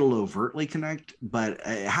don't think it'll overtly connect, but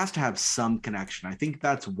it has to have some connection. I think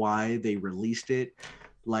that's why they released it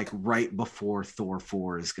like right before Thor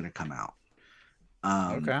 4 is going to come out.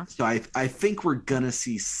 Okay. So I think we're going to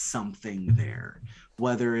see something there,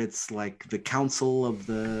 whether it's like the Council of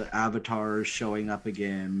the Avatars showing up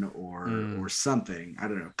again or something. I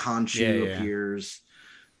don't know. Khonshu appears.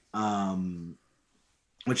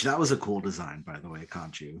 Which that was a cool design, by the way,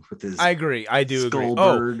 Khonshu with his. I agree. I do agree.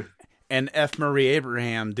 Bird. And F. Murray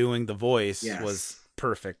Abraham doing the voice was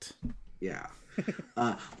perfect. Yeah.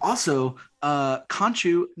 Also,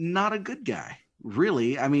 Khonshu, not a good guy,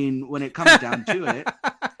 really. I mean, when it comes down to it,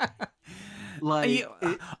 like,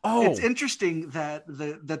 it's interesting that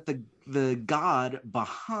the god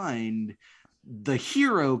behind the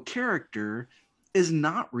hero character is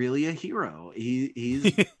not really a hero.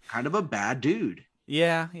 He's kind of a bad dude.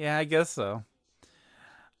 Yeah, I guess so.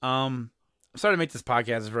 I'm sorry to make this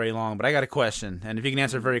podcast very long, but I got a question, and if you can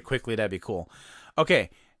answer very quickly, that'd be cool. Okay,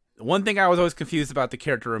 one thing I was always confused about the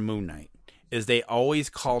character of Moon Knight is they always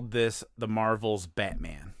called this the Marvel's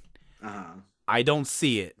Batman. I don't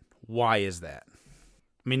see it. Why is that?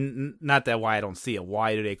 I mean, not that why I don't see it.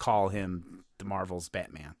 Why do they call him the Marvel's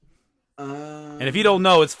Batman? And if you don't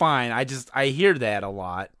know, it's fine. I hear that a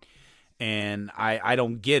lot, and I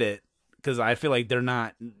don't get it because I feel like they're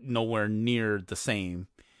not nowhere near the same.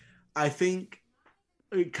 I think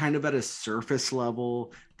kind of at a surface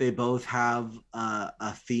level, they both have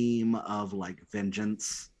a theme of like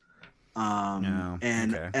vengeance.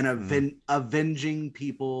 Avenging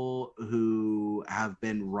people who have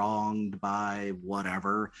been wronged by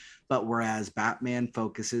whatever. But whereas Batman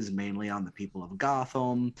focuses mainly on the people of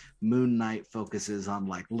Gotham, Moon Knight focuses on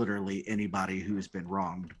like literally anybody who's been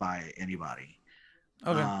wronged by anybody.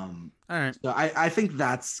 Okay. All right. So I think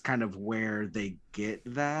that's kind of where they get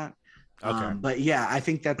that. Okay. But yeah, I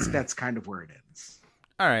think that's kind of where it ends.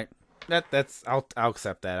 All right. That's I'll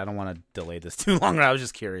accept that. I don't want to delay this too long. I was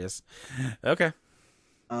just curious. Okay.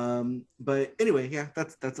 But anyway, yeah,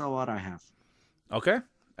 that's all what I have. Okay.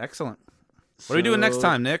 Excellent. What are we doing next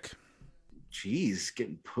time, Nick? Jeez,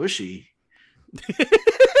 getting pushy.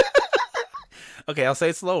 Okay, I'll say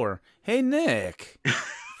it slower. Hey, Nick.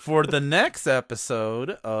 For the next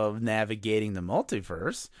episode of Navigating the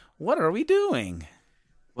Multiverse, what are we doing?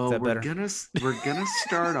 Well, we're gonna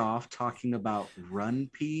start off talking about Run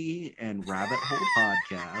P and Rabbit Hole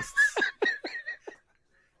podcasts.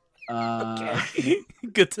 Okay.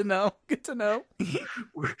 Good to know. Good to know.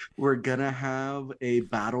 We're gonna have a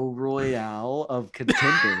battle royale of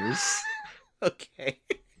contenders. Okay.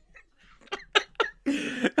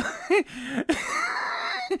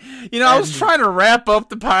 I was trying to wrap up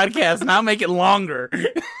the podcast, now make it longer.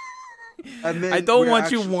 I don't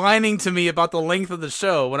want you whining to me about the length of the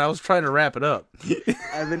show when I was trying to wrap it up.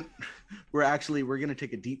 We're going to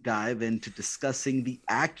take a deep dive into discussing the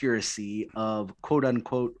accuracy of quote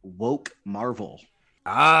unquote woke Marvel.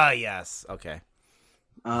 Ah, yes. Okay.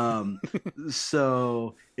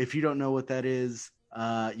 So if you don't know what that is,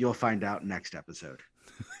 you'll find out next episode.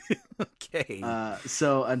 Okay.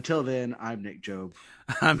 So until then, I'm Nick Job.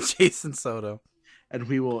 I'm Jason Soto. And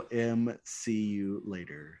we will see you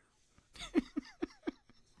later.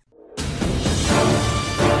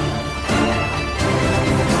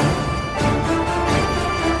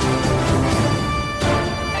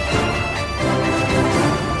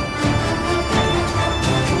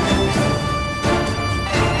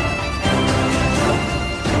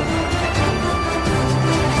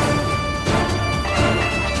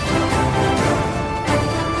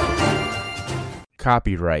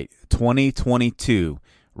 Copyright 2022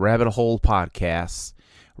 Rabbit Hole Podcasts,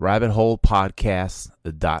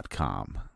 rabbitholepodcasts.com.